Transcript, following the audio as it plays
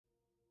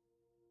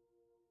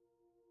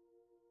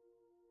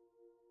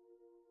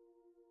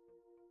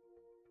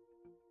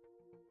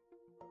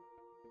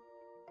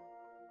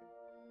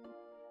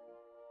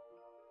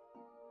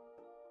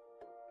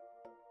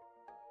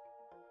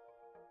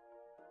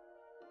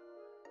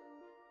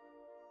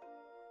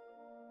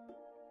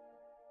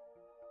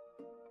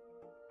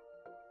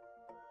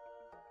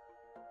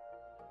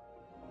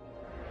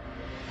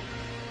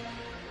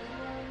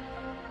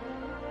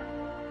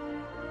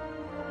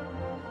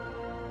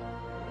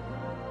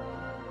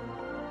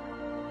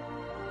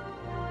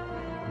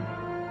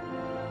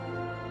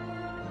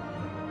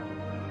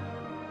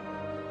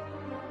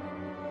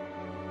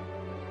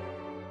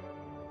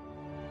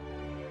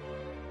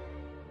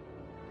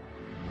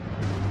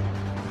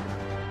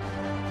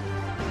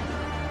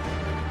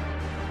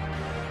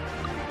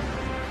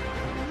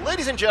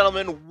Ladies and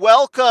gentlemen,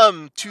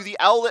 welcome to the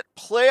Owlet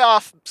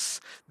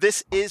playoffs.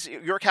 This is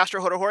your caster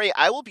Hodahori.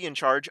 I will be in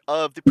charge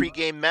of the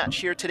pregame match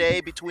here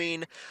today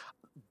between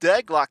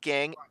Deadlock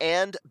Gang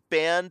and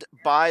Banned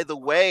by the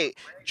Way.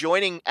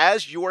 Joining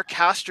as your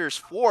casters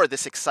for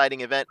this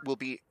exciting event will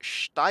be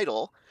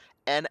Schtitle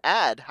and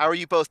Ad. How are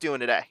you both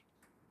doing today?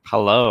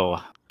 Hello.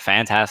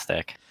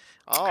 Fantastic.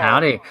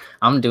 Howdy.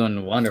 I'm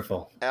doing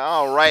wonderful.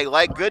 All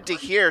right, good to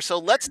hear. So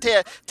let's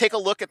take a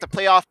look at the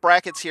playoff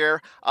brackets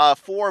here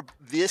for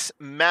this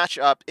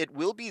matchup. It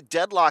will be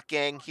Deadlock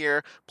Gang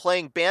here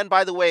playing Banned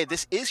by the Way.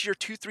 This is your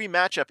 2-3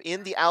 matchup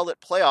in the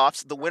Owlet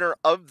playoffs. The winner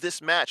of this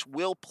match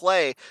will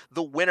play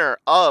the winner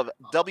of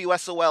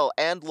WSOL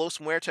and Los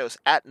Muertos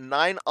at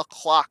 9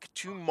 o'clock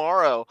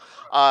tomorrow.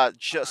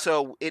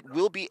 So it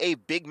will be a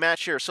big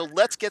match here. So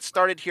let's get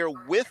started here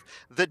with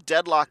the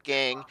Deadlock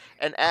Gang.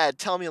 And Ad,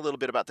 tell me a little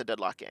bit about the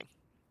Deadlock Gang.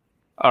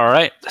 All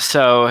right.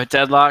 So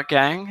Deadlock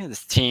Gang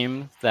is a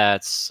team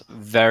that's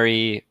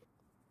very,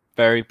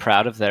 very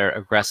proud of their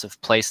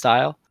aggressive play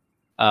style.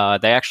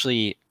 They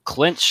actually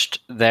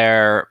clinched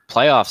their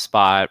playoff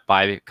spot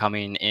by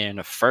coming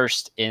in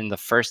first in the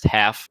first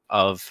half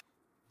of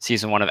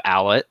Season 1 of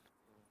Owlet.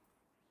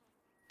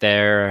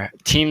 Their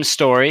team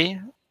story,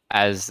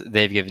 as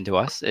they've given to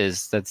us,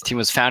 is that the team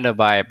was founded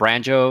by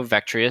Branjo,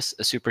 Vectrius,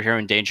 a superhero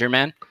and Danger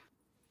Man.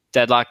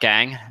 Deadlock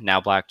Gang,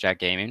 now Blackjack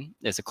Gaming,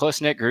 is a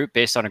close-knit group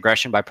based on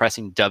aggression by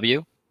pressing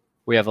W.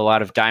 We have a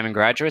lot of Diamond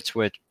graduates,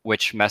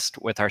 which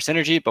messed with our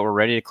synergy, but we're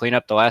ready to clean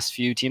up the last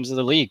few teams of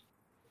the league.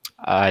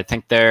 I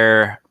think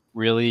they're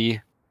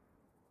really,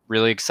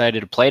 really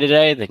excited to play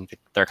today.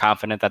 They're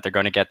confident that they're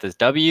going to get this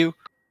W.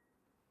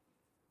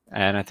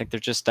 And I think they're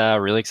just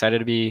really excited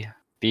to be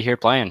here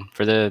playing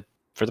for the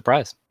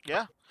prize.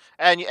 Yeah.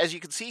 And as you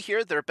can see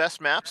here, their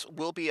best maps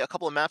will be a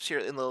couple of maps here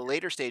in the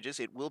later stages.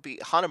 It will be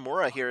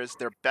Hanamura here is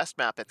their best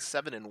map at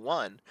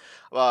 7-1.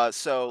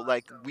 So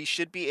like we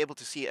should be able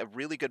to see a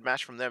really good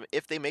match from them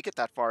if they make it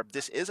that far.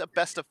 This is a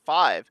best of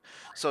 5.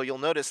 So you'll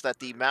notice that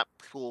the map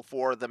pool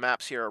for the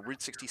maps here are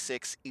Route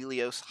 66,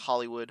 Ilios,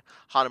 Hollywood,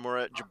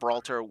 Hanamura,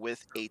 Gibraltar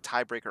with a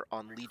tiebreaker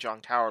on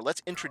Lijiang Tower.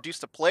 Let's introduce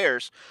the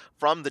players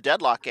from the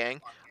Deadlock Gang.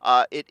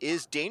 It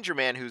is Danger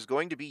Man who's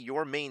going to be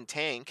your main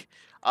tank,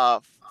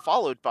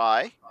 followed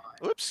by...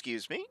 Oops,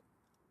 excuse me.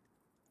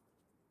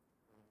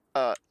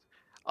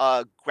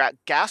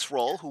 Gas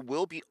Roll, who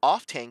will be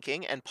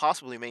off-tanking and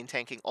possibly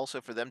main-tanking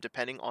also for them,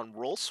 depending on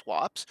role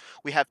swaps.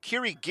 We have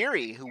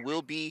Kirigiri, who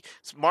will be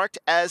marked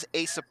as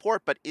a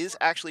support, but is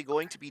actually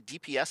going to be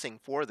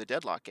DPSing for the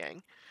Deadlock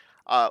Gang.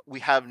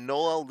 We have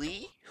Noah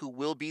Lee, who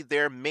will be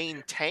their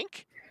main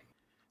tank.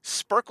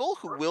 Spurkle,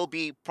 who will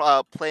be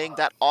playing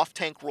that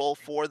off-tank role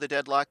for the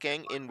Deadlock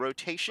Gang in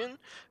rotation.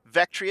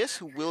 Vectrius,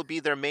 who will be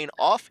their main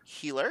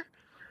off-healer.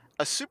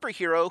 A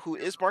superhero who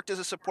is marked as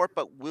a support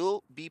but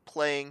will be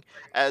playing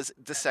as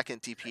the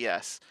second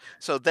DPS.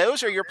 So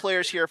those are your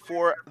players here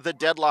for the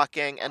Deadlock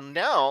Gang. And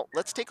now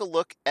let's take a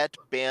look at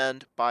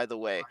Banned by the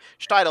Way.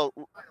 Schtitle,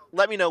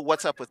 let me know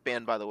what's up with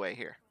Banned by the Way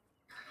here.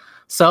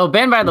 So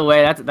Banned by the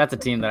Way, that's a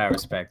team that I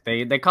respect.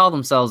 They call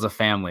themselves a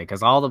family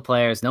because all the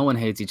players, no one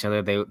hates each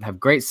other. They have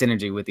great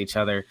synergy with each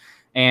other.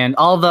 And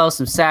although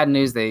some sad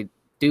news, they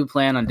do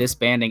plan on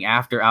disbanding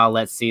after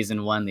Owlet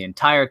Season 1. The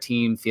entire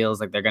team feels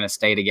like they're going to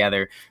stay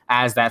together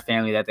as that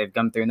family that they've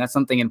come through. And that's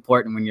something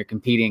important when you're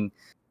competing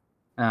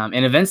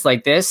in events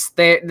like this.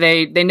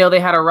 They know they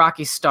had a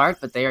rocky start,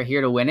 but they are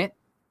here to win it.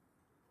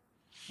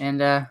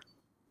 And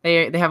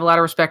they have a lot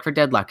of respect for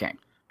Deadlock Gang.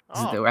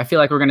 Oh. I feel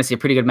like we're going to see a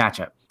pretty good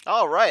matchup.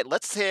 All right,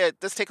 let's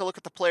take a look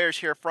at the players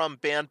here from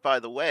Banned by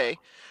the Way.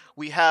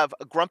 We have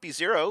Grumpy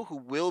Zero, who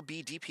will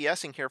be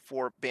DPSing here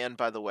for Banned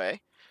by the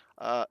Way.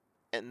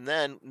 And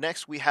then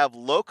next we have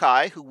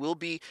Lokai, who will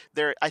be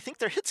I think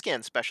their hit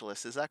scan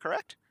specialist. Is that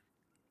correct?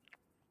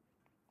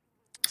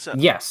 So,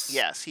 yes.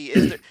 Yes, he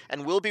is,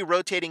 and will be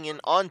rotating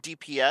in on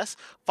DPS,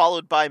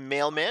 followed by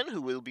Mailman,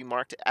 who will be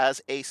marked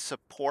as a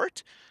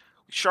support.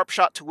 Sharp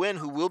Shot to Win,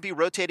 who will be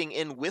rotating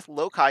in with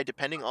Lokai,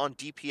 depending on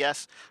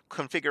DPS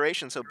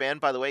configuration. So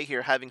Banned by the Way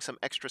here, having some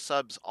extra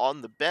subs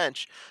on the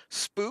bench.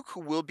 Spook,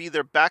 who will be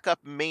their backup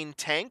main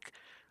tank.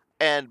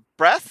 And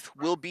Breath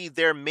will be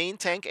their main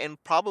tank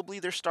and probably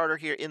their starter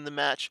here in the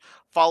match,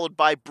 followed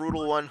by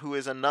Brutal One, who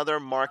is another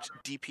marked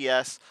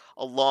DPS,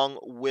 along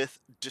with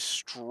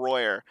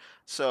Destroyer.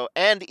 So,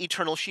 and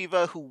Eternal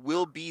Shiva, who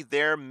will be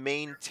their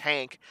main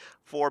tank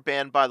for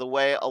Banned by the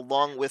Way,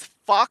 along with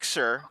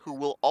Foxer, who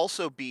will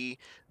also be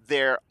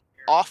their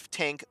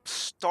off-tank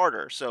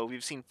starter. So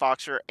we've seen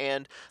Foxer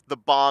and the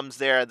bombs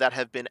there that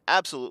have been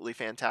absolutely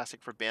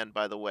fantastic for Banned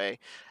by the Way.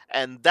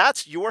 And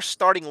that's your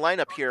starting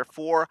lineup here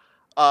for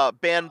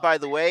Banned by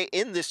the Way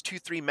in this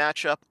 2-3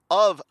 matchup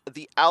of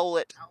the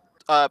Owlet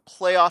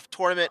playoff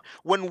tournament.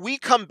 When we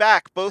come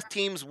back, both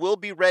teams will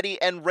be ready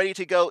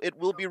to go. It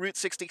will be Route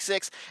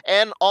 66,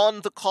 and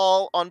on the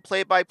call, on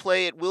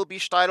play-by-play, it will be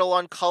Schtitle.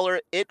 On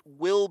color, it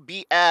will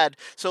be Ad.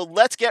 So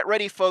let's get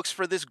ready, folks,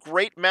 for this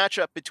great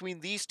matchup between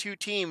these two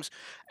teams,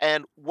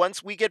 and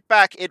once we get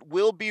back, it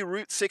will be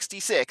Route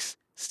 66.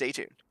 Stay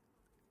tuned.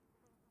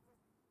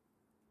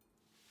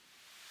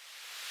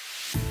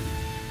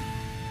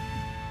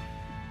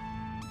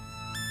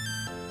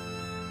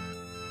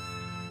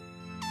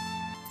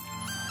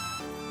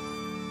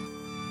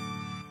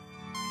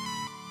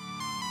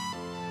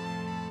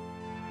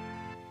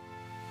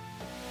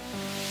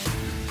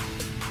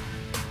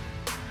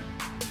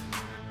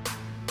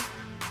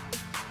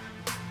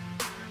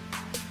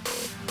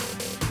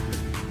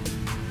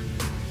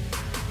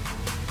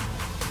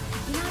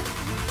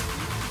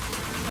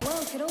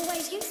 could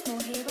always use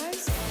more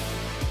heroes.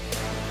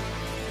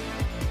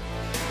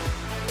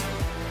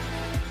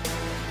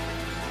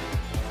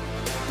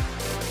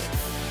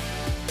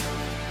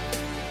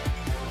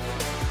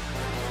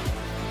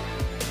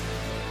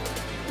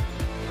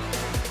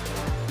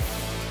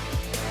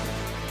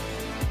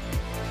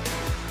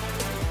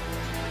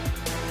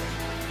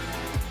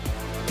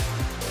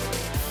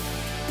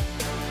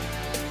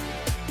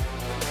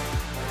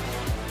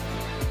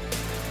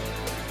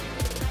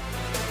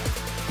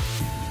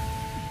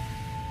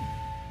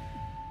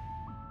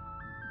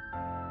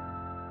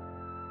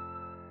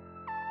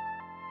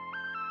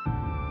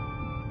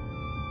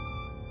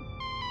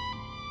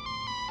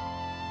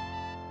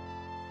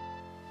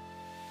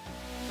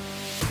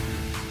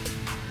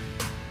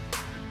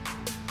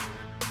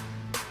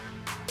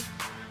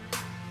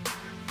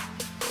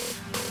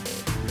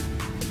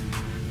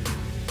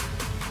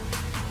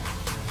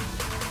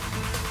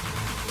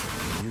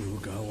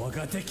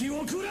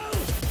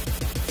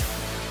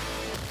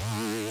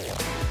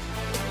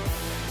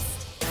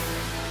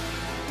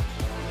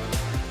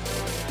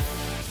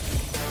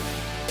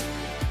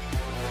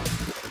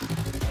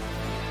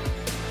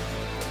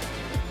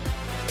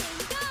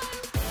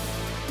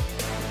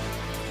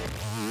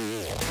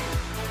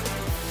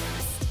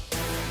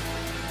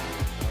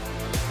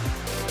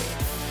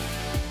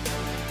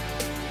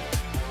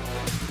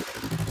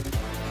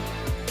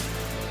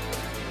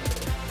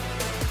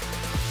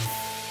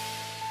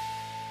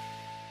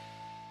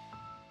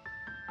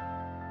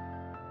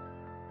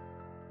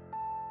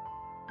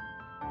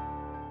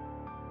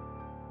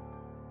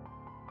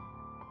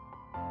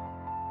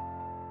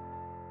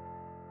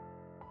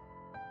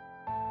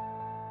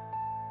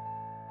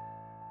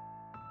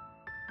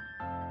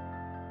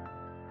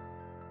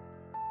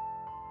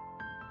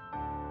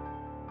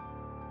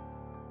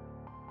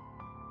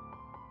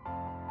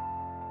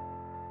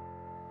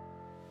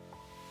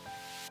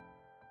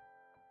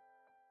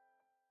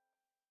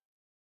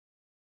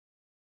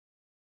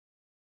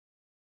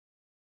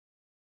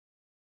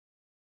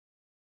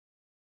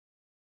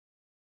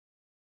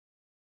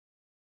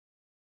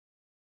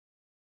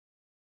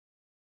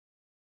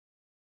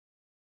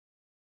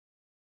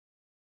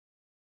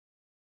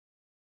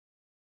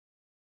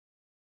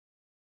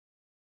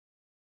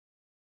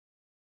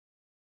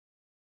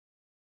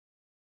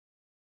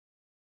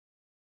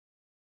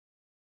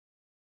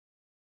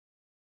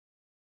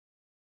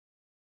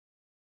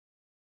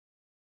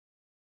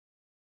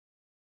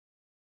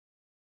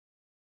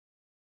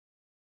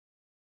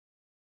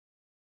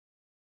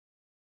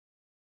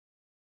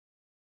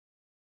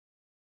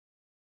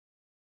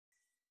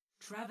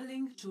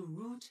 Traveling to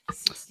Route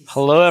 66.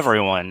 Hello,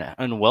 everyone,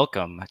 and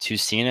welcome to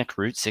Scenic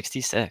Route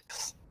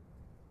 66.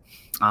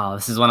 Oh,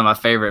 this is one of my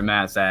favorite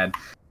maps, Ad.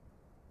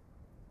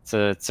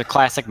 It's a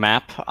classic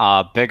map.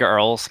 Big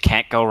Earls,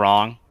 can't go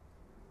wrong.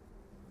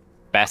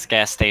 Best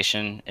gas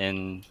station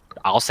in,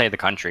 I'll say, the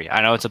country.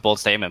 I know it's a bold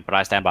statement, but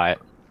I stand by it.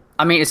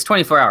 I mean, it's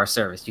 24-hour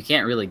service. You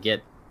can't really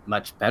get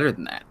much better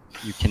than that.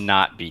 You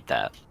cannot beat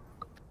that.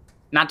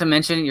 Not to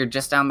mention, you're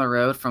just down the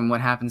road from what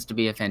happens to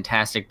be a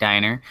fantastic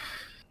diner.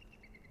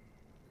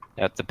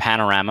 At the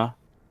panorama.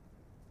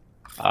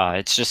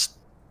 It's just,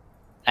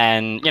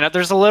 and you know,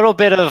 there's a little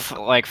bit of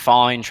like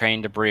falling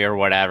train debris or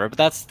whatever, but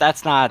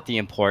that's not the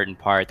important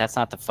part. That's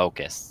not the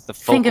focus.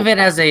 Think of it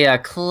as a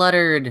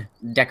cluttered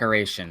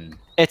decoration.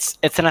 It's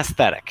an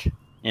aesthetic.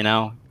 You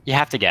know, you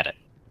have to get it.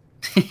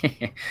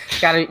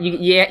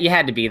 You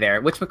had to be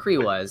there, which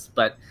McCree was,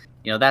 but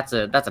you know that's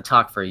a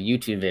talk for a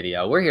YouTube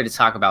video. We're here to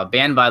talk about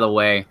Banned by the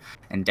Way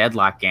and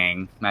Deadlock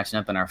Gang matching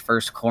up in our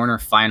first corner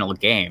final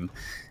game.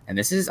 And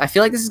I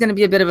feel like this is going to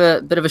be a bit of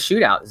a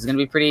shootout. This is going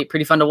to be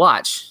pretty fun to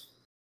watch.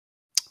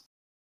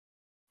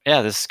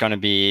 Yeah, this is going to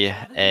be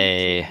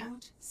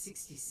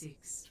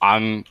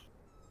I'm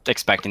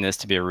expecting this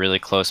to be a really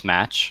close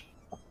match.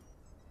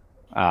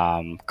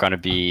 Going to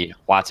be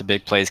lots of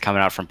big plays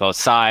coming out from both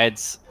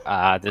sides.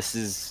 This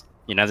is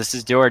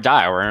do or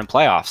die. We're in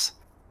playoffs.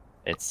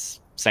 It's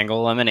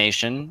single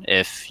elimination.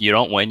 If you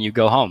don't win, you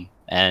go home,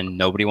 and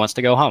nobody wants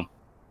to go home.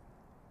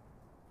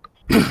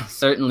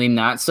 Certainly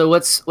not. So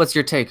what's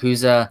your take?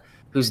 Whose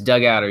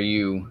dugout are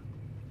you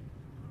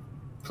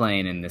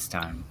playing in this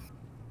time?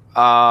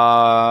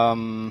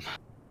 Can't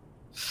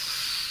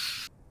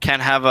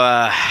have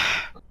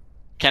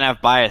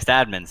biased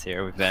admins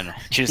here. We've been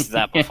accused of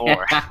that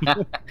before.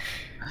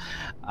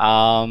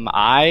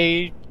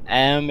 I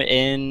am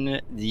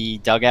in the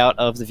dugout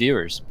of the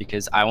viewers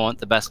because I want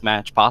the best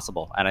match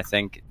possible, and I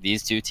think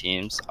these two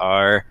teams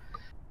are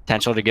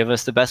potential to give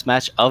us the best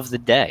match of the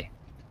day.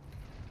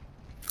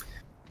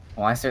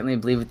 Well, I certainly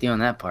believe with you on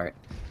that part.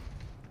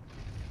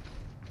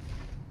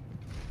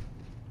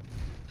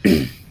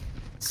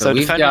 So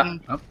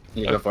defending...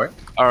 go for it.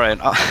 All right.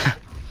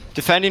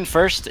 Defending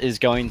first is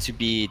going to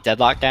be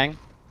Deadlock Gang.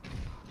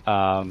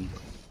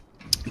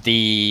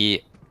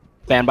 The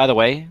Banned by the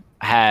Way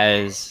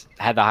has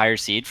had the higher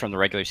seed from the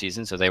regular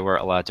season, so they were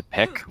allowed to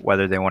pick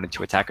whether they wanted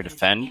to attack or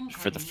defend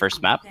for the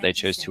first map. They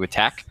chose to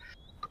attack.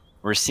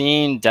 We're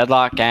seeing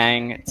Deadlock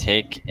Gang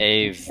take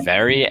a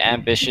very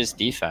ambitious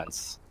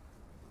defense.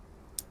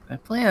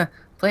 They're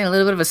playing a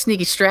little bit of a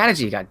sneaky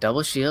strategy. You got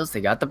double shields,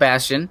 they got the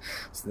Bastion,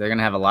 so they're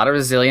gonna have a lot of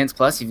resilience.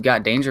 Plus, you've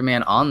got Danger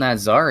Man on that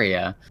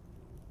Zarya,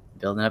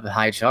 building up a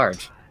high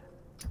charge.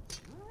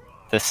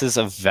 This is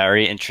a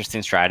very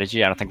interesting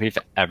strategy. I don't think we've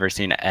ever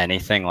seen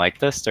anything like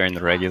this during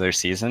the regular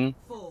season.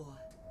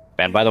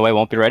 Ben, by the way,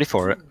 won't be ready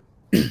for it.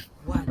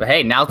 But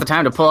hey, now's the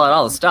time to pull out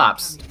all the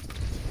stops.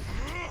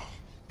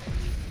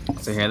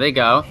 So here they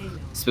go.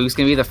 Spook's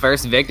gonna be the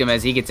first victim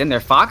as he gets in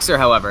there. Foxer,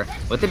 however,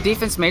 with the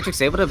defense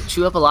matrix, able to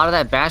chew up a lot of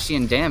that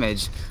Bastion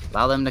damage,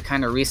 allow them to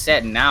kind of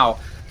reset. And now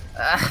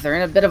they're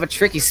in a bit of a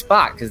tricky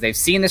spot because they've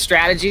seen the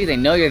strategy, they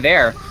know you're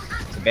there.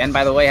 So Ben,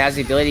 by the way, has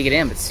the ability to get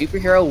in, but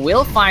Superhero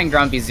will find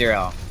Grumpy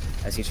Zero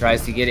as he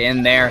tries to get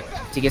in there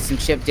to get some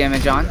chip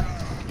damage on.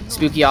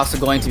 Spooky also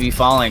going to be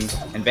falling,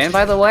 and Ben,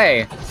 by the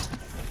way,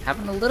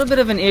 having a little bit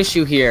of an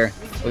issue here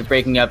with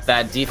breaking up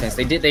that defense.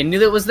 They knew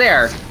that it was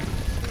there,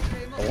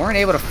 but weren't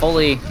able to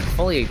fully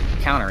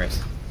counter it.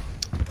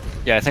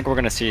 Yeah, I think we're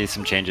going to see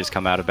some changes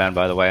come out of Ben,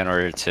 by the way, in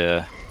order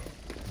to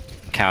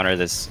counter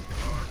this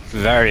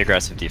very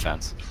aggressive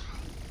defense.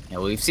 Yeah,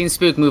 well, we've seen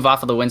Spook move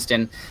off of the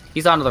Winston.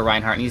 He's onto the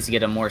Reinhardt. Needs to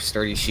get a more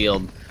sturdy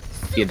shield,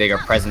 be a bigger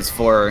presence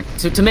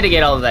to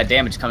mitigate all of that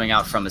damage coming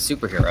out from a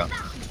Superhero.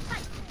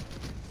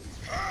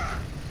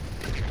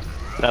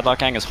 Deadlock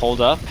Gang is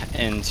holed up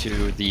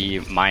into the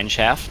mine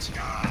shaft.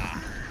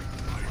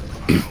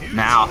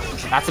 Now,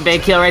 that's a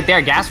big kill right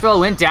there. Gasparol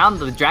went down.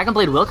 The Dragon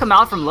Blade will come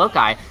out from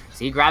Lokai.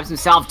 So he grabs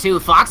himself two.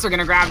 Foxer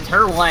gonna grab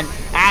her one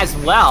as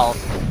well.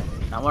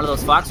 Not one of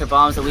those Foxer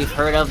bombs that we've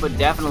heard of, but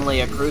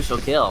definitely a crucial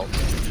kill.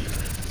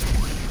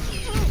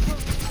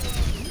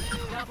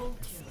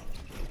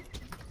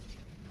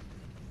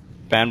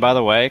 Ben, by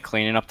the way,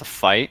 cleaning up the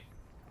fight.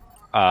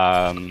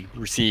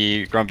 We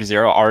see Grumpy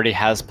Zero already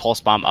has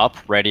Pulse Bomb up,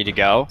 ready to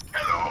go.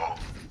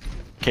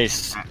 In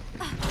case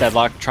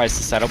Deadlock tries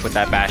to set up with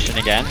that Bastion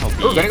again.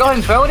 Ooh, gonna go ahead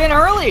and throw it in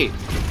early.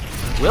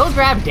 Will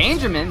grab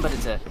Dangerman, but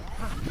it's a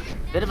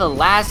bit of a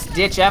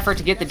last-ditch effort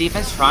to get the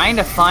defense, trying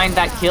to find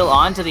that kill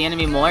onto the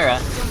enemy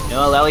Moira.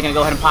 Noah Lely gonna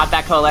go ahead and pop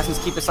that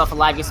Coalescence, keep herself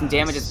alive, get some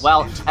damage as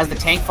well as the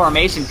tank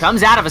formation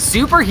comes out of a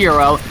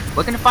Superhero,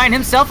 looking to find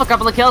himself a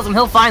couple of kills, and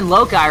he'll find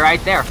Lokai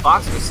right there.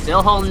 Foxer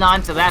still holding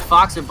on to that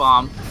Foxer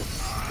bomb.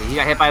 He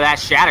got hit by that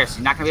Shatter, so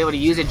you're not gonna be able to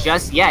use it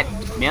just yet.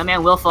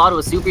 Mailman will fall to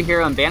a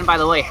Superhero, and Ban, by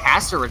the way,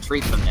 has to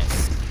retreat from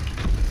this.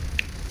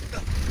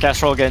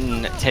 Casserole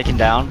getting taken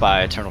down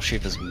by Eternal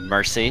Shiva's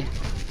Mercy,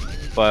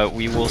 but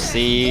we will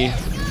see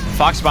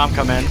Fox Bomb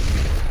come in.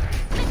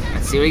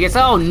 Let's see what he gets.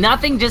 Oh,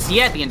 nothing just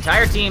yet. The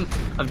entire team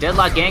of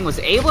Deadlock Gang was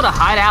able to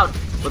hide out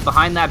with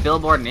behind that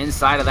billboard and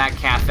inside of that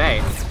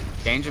cafe.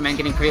 Dangerman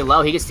getting pretty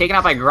low. He gets taken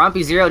out by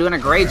Grumpy Zero, doing a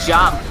great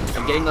job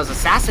of getting those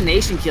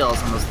assassination kills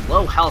on those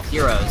low health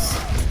heroes.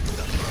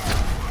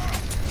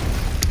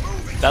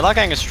 Deadlock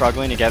Gang is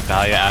struggling to get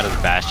value out of the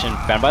Bastion.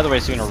 Ben, by the way,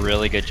 is doing a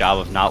really good job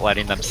of not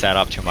letting them set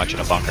up too much in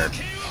a bunker.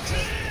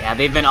 Yeah,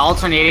 they've been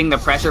alternating the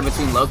pressure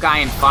between Lokai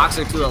and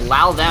Foxer to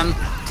allow them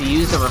to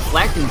use the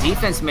Reflect and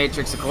Defense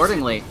Matrix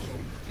accordingly.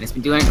 And it's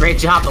been doing a great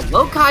job. But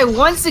Lokai,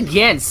 once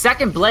again,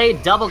 second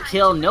blade, double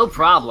kill, no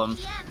problem.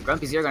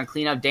 Grumpy Zero gonna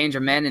clean up Danger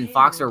Men, and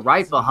Foxer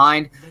right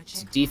behind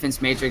to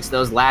Defense Matrix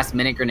those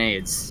last-minute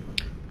grenades.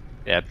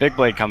 Yeah, big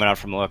blade coming out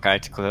from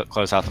Lokai to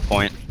close out the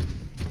point.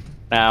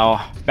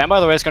 Now, Ben, by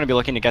the way, is going to be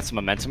looking to get some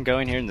momentum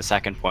going here in the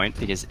second point,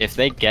 because if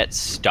they get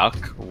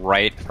stuck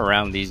right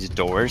around these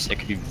doors, it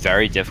could be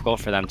very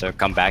difficult for them to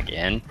come back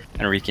in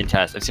and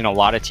recontest. I've seen a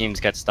lot of teams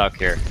get stuck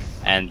here,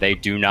 and they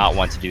do not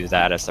want to do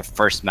that as the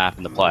first map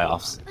in the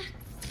playoffs.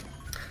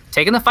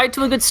 Taking the fight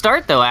to a good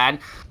start, though, Ad.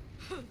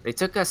 They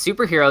took a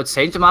Superhero,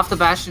 changed him off the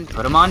Bastion,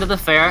 put him onto the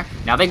Fair.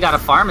 Now they've got a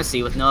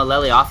Pharmacy with Noah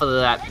Lely off of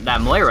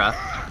that Moira.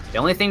 The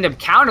only thing to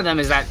counter them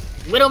is that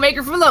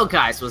Widowmaker from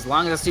Lokai, so as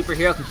long as a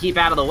Superhero can keep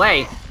out of the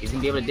way, he's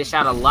going to be able to dish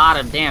out a lot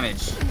of damage.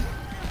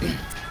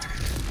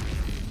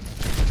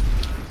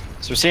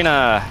 So we're seeing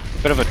a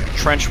bit of a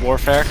trench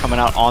warfare coming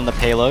out on the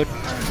payload.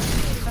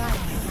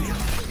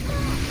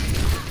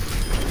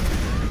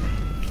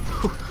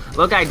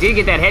 Lokai did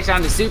get that headshot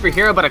on the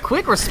Superhero, but a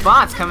quick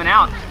response coming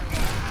out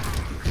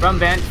from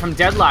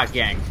Deadlock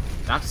Gang.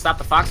 Not to stop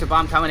the Foxer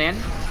bomb coming in.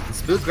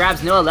 Spook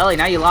grabs Noah Lely.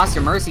 Now you lost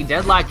your Mercy.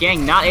 Deadlock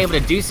Gang not able to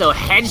do so.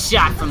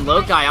 Headshot from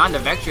Lokai onto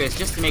Vectrius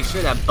just to make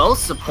sure that both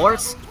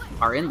supports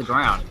are in the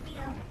ground.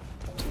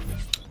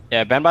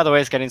 Yeah, Ben, by the way,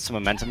 is getting some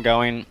momentum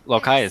going.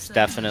 Lokai is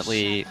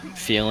definitely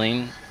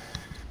feeling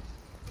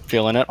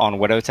it on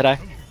Widow today.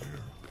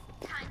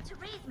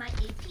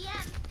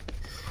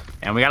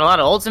 And we got a lot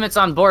of ultimates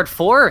on board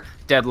for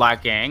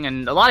Deadlock Gang,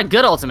 and a lot of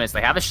good ultimates.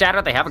 They have a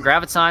Shatter, they have a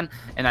Graviton,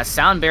 and that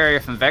Sound Barrier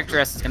from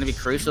Vectrius is going to be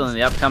crucial in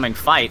the upcoming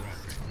fight.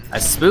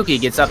 As Spooky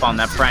gets up on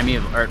that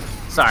Primeval, or,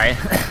 sorry.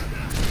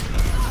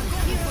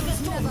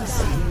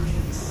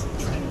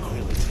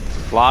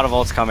 A lot of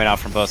ults coming out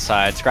from both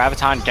sides.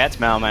 Graviton gets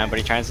Mailman, but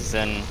he transitions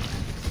in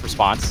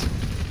response.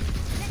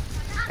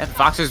 And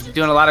Foxer's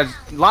doing a lot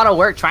of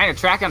work trying to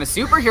track down a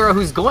Superhero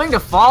who's going to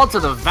fall to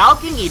the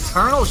Valking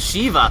Eternal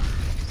Shiva.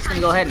 She's gonna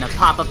go ahead and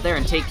pop up there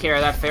and take care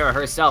of that Pharah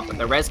herself. But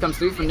the res comes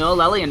through from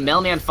Noeleli, and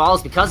Mailman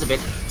falls because of it.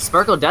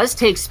 Spurkle does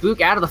take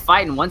Spook out of the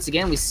fight, and once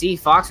again we see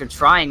Foxer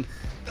trying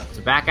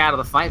to back out of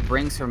the fight,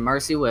 brings her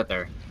Mercy with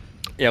her.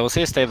 Yeah, we'll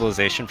see a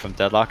stabilization from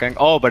Deadlocking.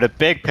 Oh, but a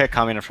big pick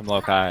coming in from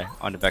Lokai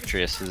onto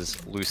Vectrius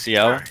is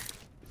Lucio. I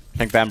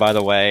think Ben, by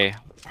the way,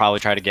 probably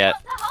try to get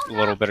a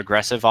little bit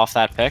aggressive off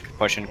that pick,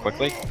 push in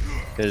quickly,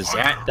 because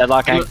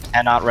Deadlocking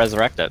cannot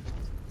resurrect it.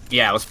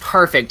 Yeah, it was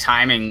perfect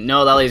timing.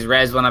 Noeleli's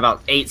res went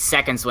about 8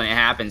 seconds when it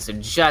happened, so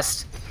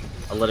just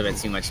a little bit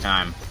too much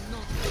time.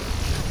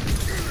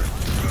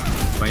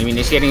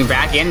 Initiating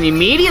back in, and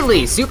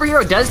immediately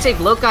Superhero does take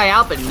Lokai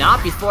out, but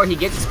not before he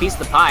gets his piece of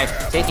the pie,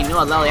 taking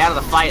Noeleli out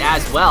of the fight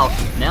as well.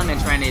 Mailman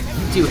trying to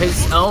do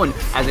his own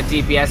as a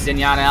DPS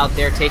Zenyatta out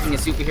there, taking a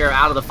Superhero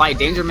out of the fight.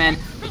 Dangerman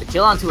with the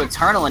kill onto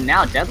Eternal, and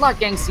now Deadlock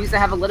Gang seems to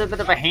have a little bit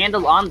of a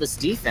handle on this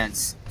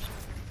defense.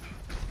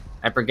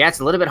 That Brigette's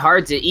a little bit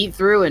hard to eat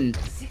through, and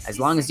as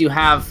long as you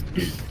have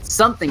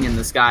something in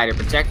the sky to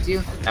protect you,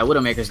 that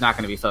Widowmaker's not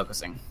going to be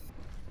focusing.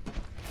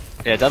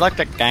 Yeah, Deadlock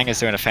Gang is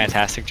doing a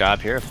fantastic job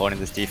here of holding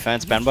this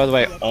defense. Ben, by the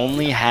way,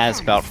 only has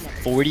about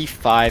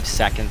 45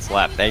 seconds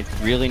left. They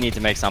really need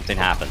to make something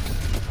happen.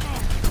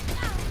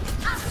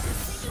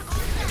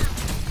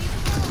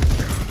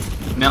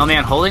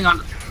 Mailman holding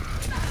on.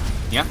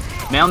 Yep.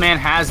 Mailman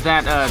has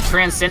that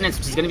Transcendence,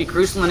 which is going to be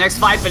crucial in the next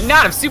fight, but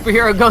not if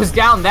Superhero goes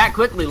down that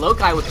quickly.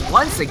 Lokai with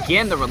once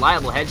again the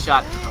reliable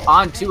headshot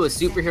onto a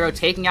Superhero,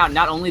 taking out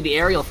not only the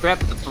aerial threat,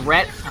 but the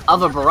threat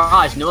of a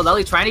barrage.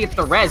 Noeleli trying to get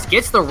the res,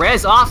 gets the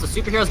res off, so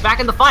Superhero's back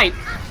in the fight,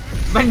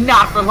 but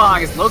not for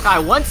long, as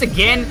Lokai once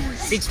again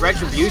seeks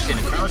retribution.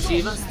 Eternal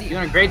Shiva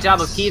doing a great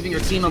job of keeping her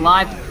team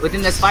alive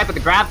within this fight, but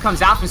the grab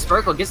comes out from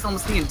Spurkle, gets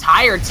almost the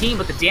entire team,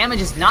 but the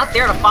damage is not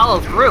there to follow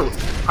through.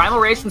 Primal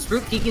Rage from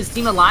Spruik keeping his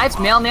team alive.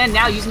 Mailman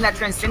now using that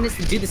Transcendence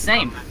to do the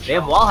same. They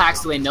have wall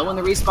hacks, so they know when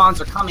the respawns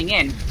are coming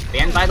in.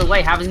 Ban, by the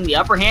way, having the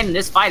upper hand in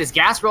this fight as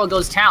Gas Roll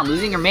goes down.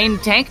 Losing her main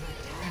tank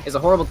is a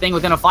horrible thing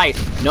within a fight.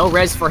 No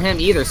res for him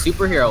either.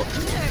 Superhero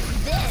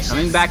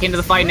coming back into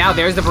the fight now.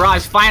 There's the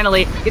barrage.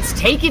 Finally gets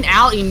taken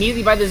out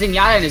immediately by the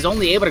Zenyatta and is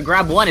only able to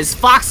grab one as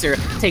Foxer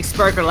takes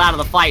Spurkle out of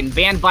the fight. And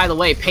Van, by the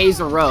way, pays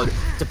the road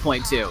to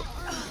point 2.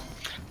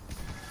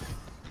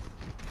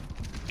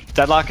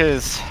 Deadlock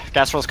is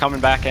Gas Roll's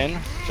coming back in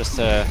just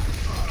to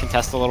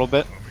contest a little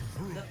bit.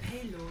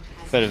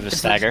 Bit of a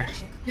stagger.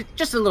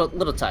 Just a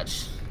little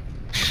touch.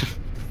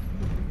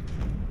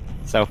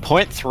 So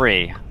point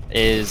 3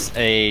 is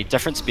a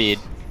different speed.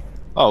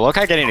 Oh,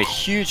 Lokai getting a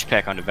huge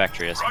pick onto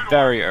Vectrius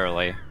very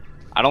early.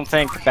 I don't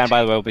think Ben,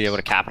 by the way, will be able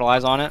to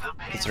capitalize on it,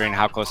 considering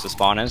how close the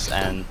spawn is,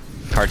 and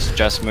Cart's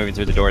just moving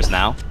through the doors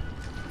now.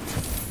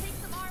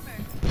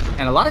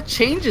 And a lot of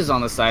changes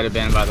on the side of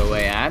Ben, by the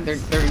way, Ad.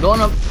 They're going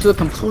up to a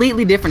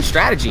completely different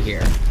strategy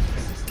here.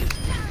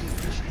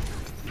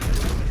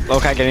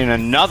 Lokai getting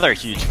another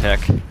huge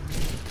pick.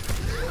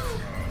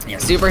 Yeah,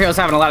 Superhero's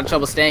having a lot of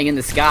trouble staying in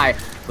the sky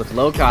with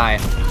Lokai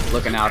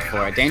looking out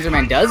for it.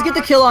 Dangerman does get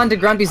the kill onto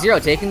Grumpy Zero,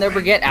 taking their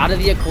Brigitte out of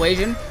the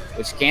equation,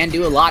 which can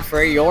do a lot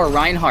for your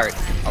Reinhardt.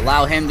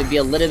 Allow him to be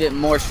a little bit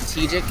more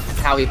strategic with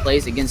how he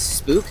plays against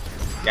Spook.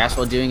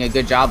 Gaswell doing a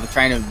good job of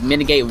trying to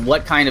mitigate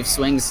what kind of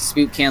swings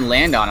Spook can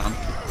land on him.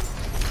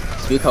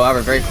 Spook,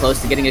 however, very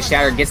close to getting a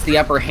shatter, gets the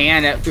upper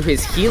hand through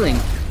his healing.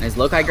 And as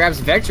Lokai grabs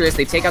Vectrius,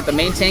 they take out the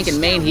main tank and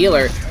main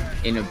healer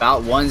in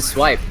about one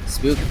swipe.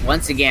 Spook,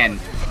 once again,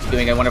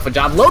 doing a wonderful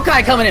job.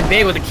 Lokai coming in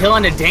big with a kill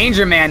onto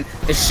Danger Man.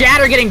 The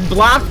shatter getting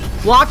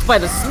blocked by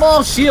the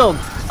small shield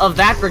of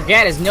that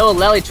Brigitte as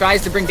Noeleli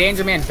tries to bring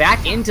Danger Man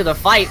back into the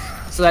fight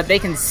so that they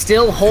can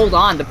still hold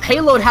on. The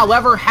payload,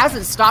 however,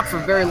 hasn't stopped for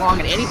very long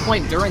at any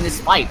point during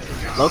this fight.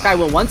 Lokai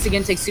will once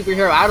again take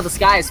Superhero out of the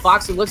sky as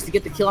Foxer looks to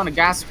get the kill on a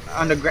gas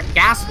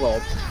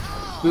roll.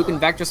 Spook and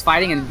Vector's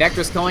fighting, and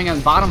Vector's going on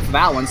bottom for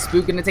that one.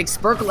 Spook gonna take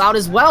Spurkle out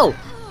as well.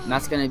 And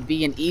that's gonna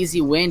be an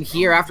easy win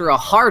here after a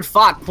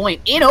hard-fought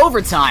point in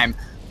overtime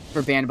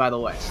for Band, by the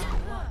way.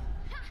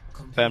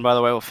 Ben, by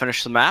the way, will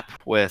finish the map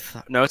with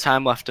no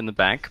time left in the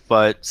bank,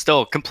 but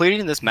still,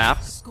 completing this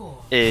map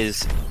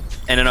is,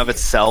 in and of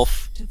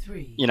itself,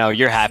 you know,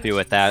 you're happy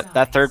with that.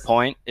 That third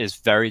point is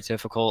very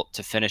difficult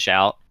to finish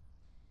out,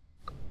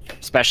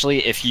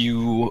 especially if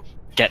you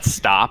get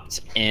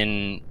stopped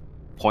in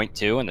point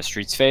 2 in the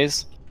streets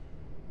phase.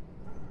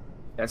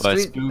 That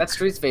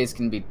streets phase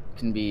can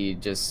be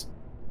just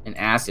an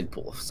acid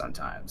pool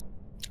sometimes.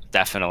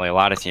 Definitely, a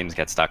lot of teams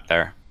get stuck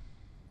there.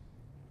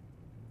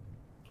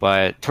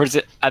 But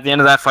at the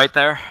end of that fight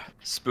there,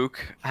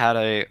 Spook had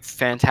a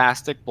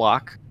fantastic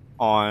block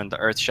on the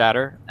Earth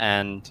Shatter,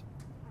 and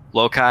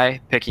Lokai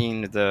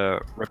picking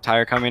the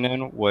Riptire coming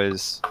in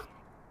was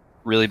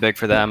really big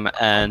for them,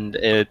 and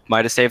it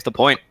might have saved the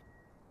point.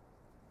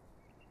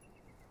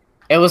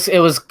 It was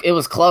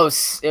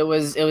close. It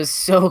was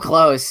so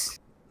close.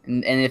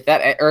 And if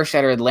that Earth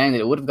Shatter had landed,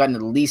 it would have gotten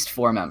at least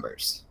 4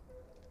 members.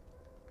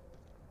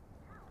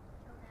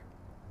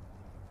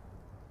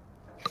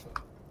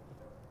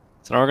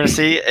 So now we're going to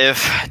see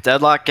if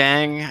Deadlock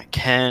Gang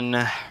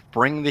can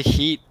bring the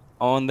heat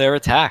on their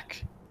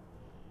attack.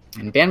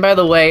 And Ban, by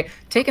the way,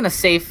 taking a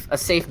safe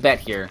bet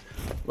here.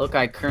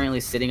 Lokai currently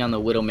sitting on the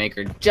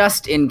Widowmaker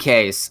just in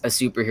case a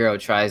superhero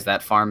tries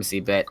that pharmacy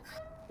bit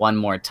one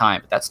more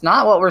time. But that's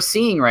not what we're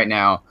seeing right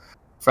now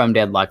from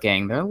Deadlock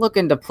Gang. They're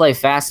looking to play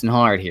fast and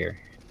hard here.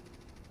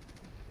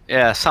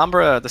 Yeah, the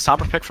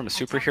Sombra pick from a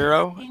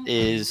superhero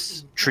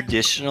is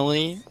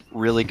traditionally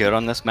really good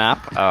on this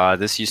map.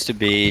 This used to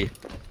be,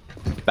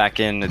 back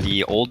in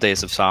the old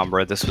days of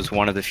Sombra, this was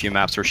one of the few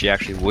maps where she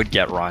actually would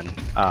get run.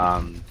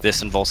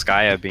 This and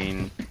Volskaya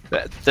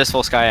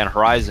and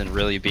Horizon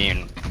really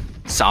being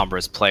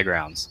Sombra's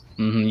playgrounds.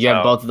 You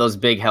have both of those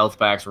big health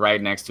packs right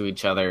next to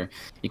each other.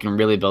 You can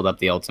really build up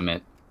the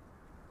ultimate.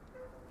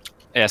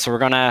 Yeah, so we're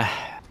gonna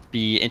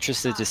be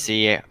interested to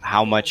see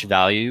how much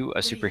value a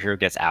superhero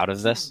gets out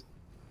of this.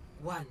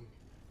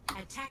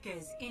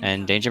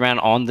 And Danger Man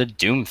on the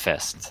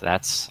Doomfist.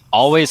 That's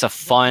always a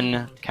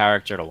fun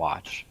character to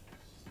watch.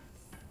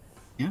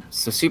 Yeah,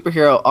 so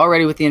superhero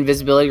already with the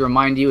invisibility.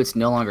 Remind you, it's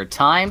no longer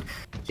timed.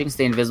 She can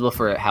stay invisible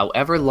for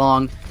however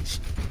long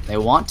they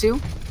want to.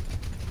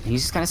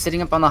 He's just kind of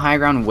sitting up on the high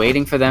ground,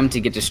 waiting for them to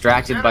get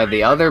distracted by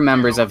the other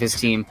members of his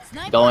team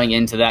going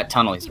into that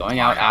tunnel. He's going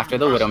out after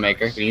the Widowmaker,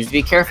 but he needs to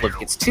be careful. If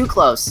he gets too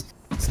close,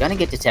 he's going to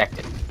get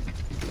detected.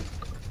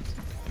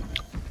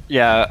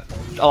 Yeah,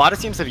 a lot of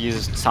teams have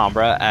used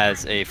Sombra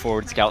as a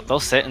forward scout. They'll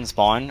sit and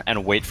spawn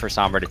and wait for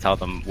Sombra to tell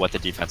them what the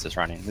defense is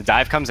running. The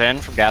dive comes in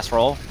from gas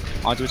roll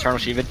onto Eternal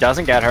Shiva,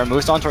 doesn't get her,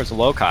 moves on towards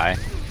Lokai.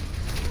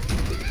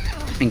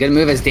 And good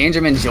move as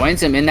Dangerman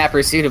joins him in that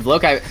pursuit of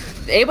Lokai.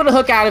 Able to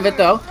hook out of it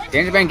though.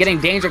 Dangerman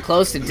getting danger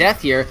close to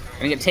death here.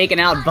 Gonna get taken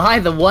out by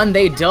the one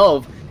they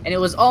dove. And it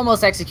was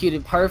almost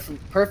executed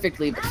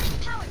perfectly, but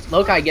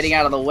Lokai getting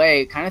out of the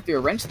way kind of threw a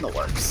wrench in the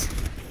works.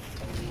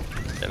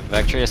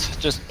 Vectrius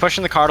just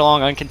pushing the card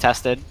along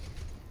uncontested.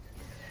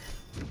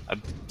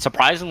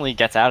 Surprisingly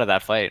gets out of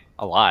that fight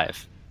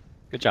alive.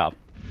 Good job.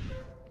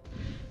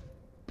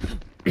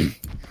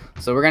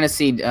 So we're gonna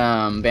see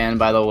Ban,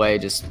 by the way,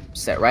 just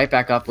set right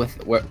back up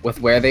with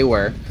where they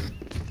were.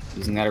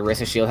 Using that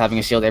Orisa shield, having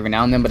a shield every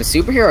now and then, but a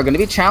superhero going to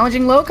be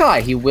challenging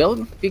Lokai. He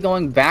will be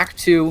going back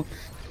to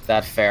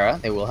that Pharah.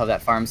 They will have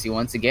that pharmacy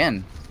once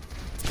again.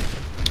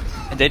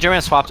 And Danger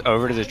Man swapped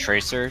over to the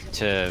Tracer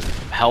to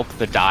help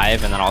the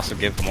dive and then also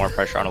give more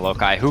pressure on a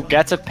Lokai, who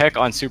gets a pick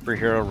on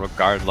superhero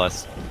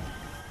regardless.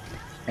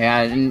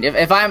 And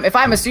if I'm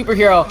a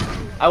superhero,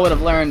 I would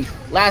have learned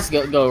last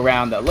go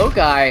around that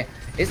Lokai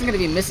isn't going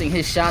to be missing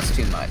his shots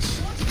too much.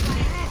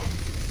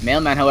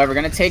 Mailman, however,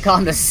 going to take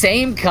on the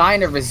same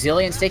kind of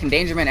resilience, taking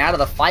Danger Man out of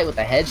the fight with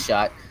a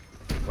headshot.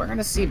 We're going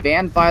to see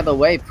Ban, by the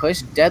way,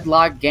 push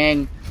Deadlock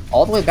Gang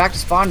all the way back to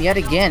spawn yet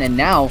again, and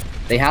now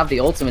they have the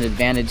ultimate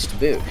advantage to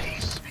boot.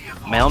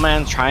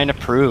 Mailman trying to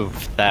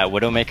prove that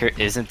Widowmaker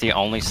isn't the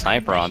only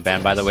sniper on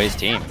Ban, by the way's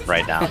team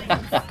right now.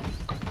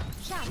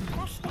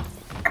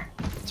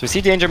 So we see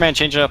Danger Man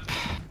change up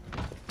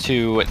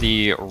to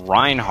the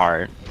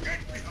Reinhardt.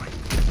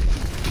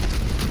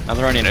 Now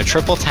they're running a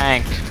triple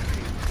tank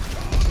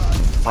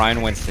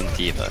Ryan Winston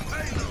Diva.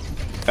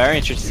 Very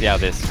interested to see how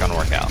this is going to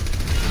work out.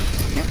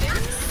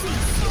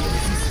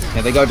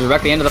 Here they go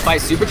directly into the fight.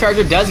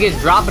 Supercharger does get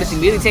dropped, but it's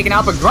immediately taken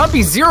out. But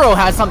Grumpy Zero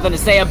has something to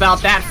say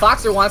about that.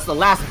 Foxer wants the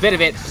last bit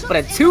of it, but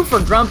a 2 for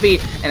Grumpy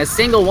and a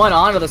single 1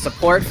 onto the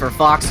support for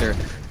Foxer.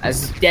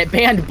 As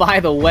Band,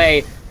 by the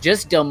way,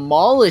 just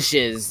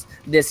demolishes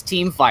this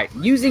team fight,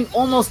 using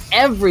almost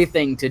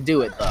everything to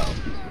do it, though.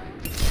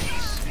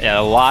 Yeah,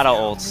 a lot of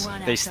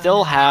ults. They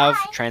still have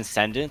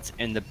Transcendence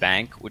in the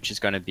bank, which is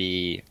going to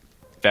be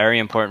very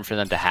important for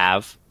them to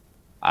have.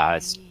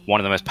 It's one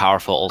of the most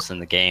powerful ults in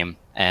the game,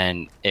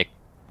 and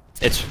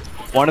it's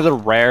one of the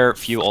rare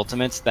few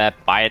ultimates that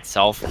by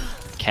itself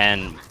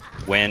can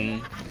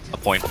win a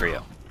point for you.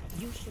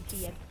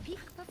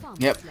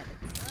 Yep.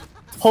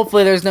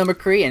 Hopefully there's no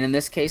McCree, and in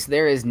this case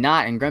there is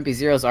not, and Grumpy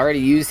Zero's already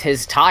used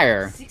his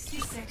tire.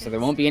 So there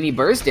won't be any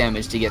burst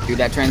damage to get through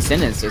that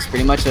Transcendence. So it's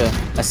pretty much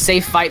a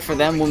safe fight for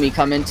them when we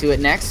come into it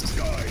next.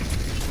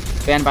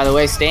 Fan, by the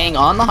way, staying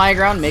on the high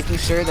ground, making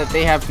sure that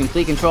they have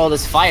complete control of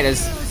this fight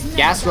as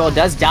Gas Roll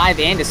does dive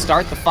in to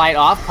start the fight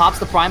off, pops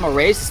the Primal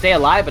Rage to stay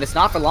alive, but it's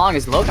not for long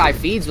as Lokai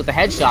feeds with the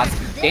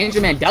headshots. Danger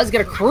Man does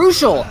get a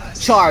crucial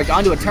charge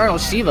onto Eternal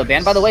Shiva.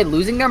 Ban, by the way,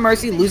 losing their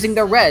Mercy, losing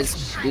their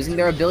Res, losing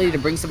their ability to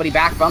bring somebody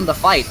back from the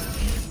fight.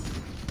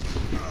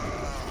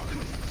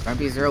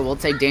 Grumpy Zero will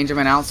take Danger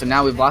Man out, so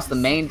now we've lost the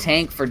main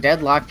tank for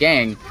Deadlock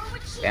Gang.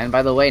 And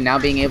by the way, now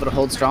being able to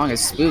hold strong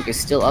as Spook is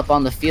still up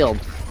on the field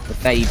with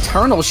that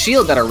eternal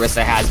shield that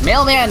Orisa has.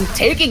 Mailman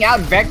taking out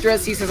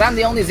Vectress. He says, I'm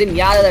the only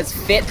Zenyatta that's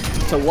fit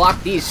to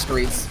walk these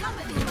streets.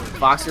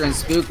 Foxer and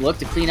Spook look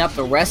to clean up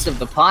the rest of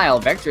the pile.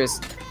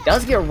 Vectress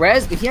does get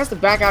res, but he has to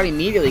back out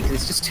immediately because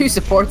it's just 2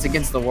 supports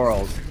against the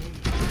world.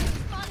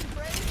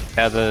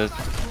 Yeah, the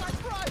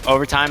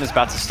overtime is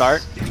about to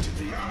start.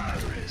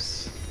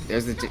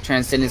 There's the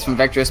Transcendence from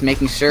Vectress,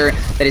 making sure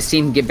that his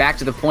team can get back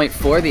to the point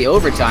for the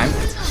overtime.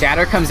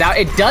 Shatter comes out.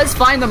 It does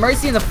find the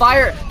Mercy, and the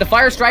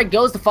Fire Strike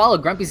goes to follow.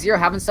 Grumpy Zero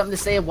having something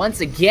to say once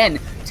again,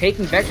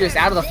 taking Vectress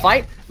out of the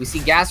fight, We see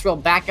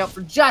Gasrel back up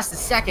for just a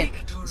second.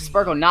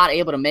 Sparkle not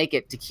able to make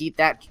it to keep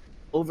that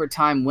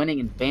overtime winning,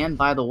 and Ban,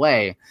 by the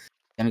way,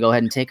 gonna go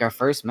ahead and take our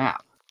first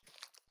map.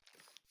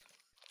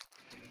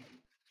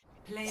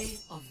 Play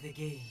of the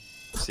game.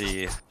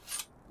 See,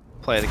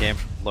 play of the game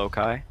from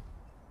Lokai.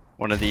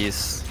 One of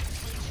these.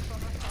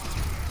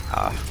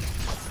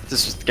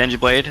 This was Genji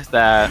Blade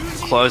that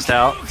closed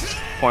out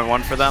point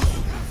 1 for them.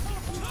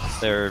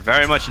 They're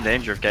very much in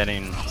danger of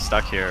getting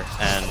stuck here,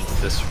 and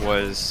this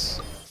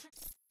was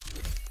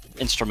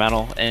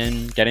instrumental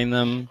in getting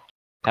them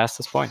past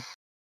this point.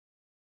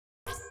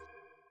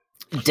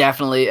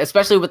 Definitely,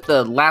 especially with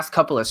the last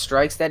couple of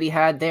strikes that he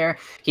had there.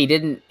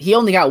 He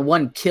only got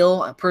 1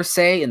 kill per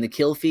se in the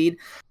kill feed,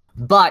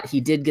 but he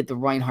did get the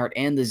Reinhardt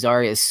and the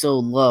Zarya so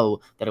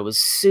low that it was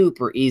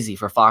super easy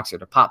for Foxer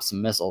to pop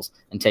some missiles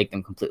and take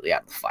them completely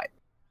out of the fight.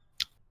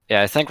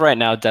 Yeah, I think right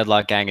now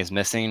Deadlock Gang is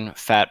missing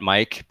Fat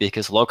Mike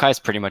because Lokai is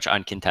pretty much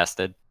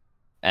uncontested,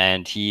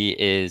 and he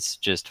is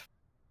just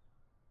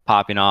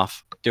popping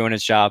off, doing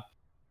his job,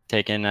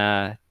 taking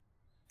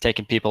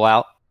people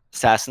out,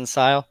 assassin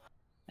style,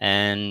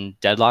 and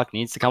Deadlock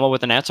needs to come up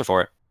with an answer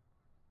for it.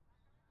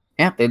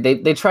 Yeah,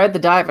 they tried the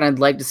dive, and I'd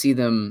like to see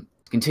them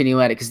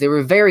continue at it because they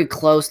were very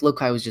close.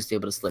 Lokai was just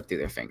able to slip through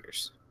their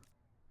fingers.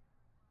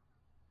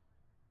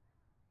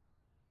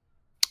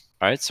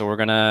 All right, so we're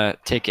gonna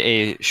take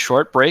a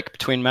short break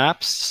between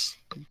maps,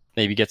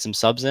 maybe get some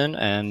subs in,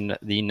 and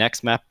the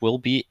next map will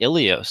be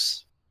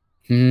Ilios.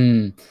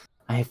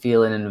 I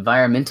feel an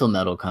environmental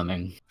medal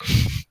coming.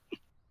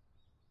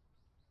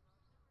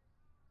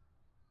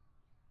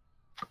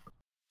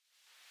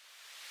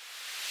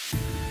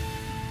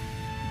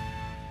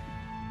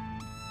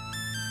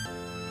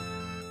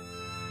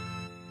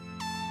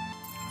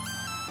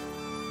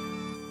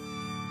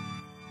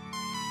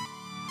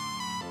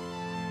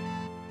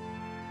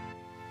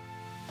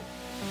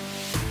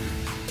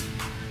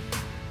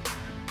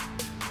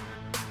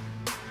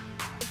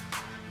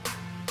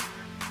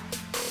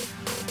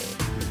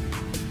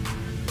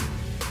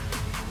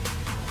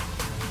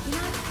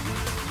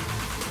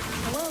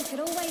 The world could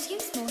always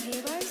use more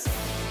heroes.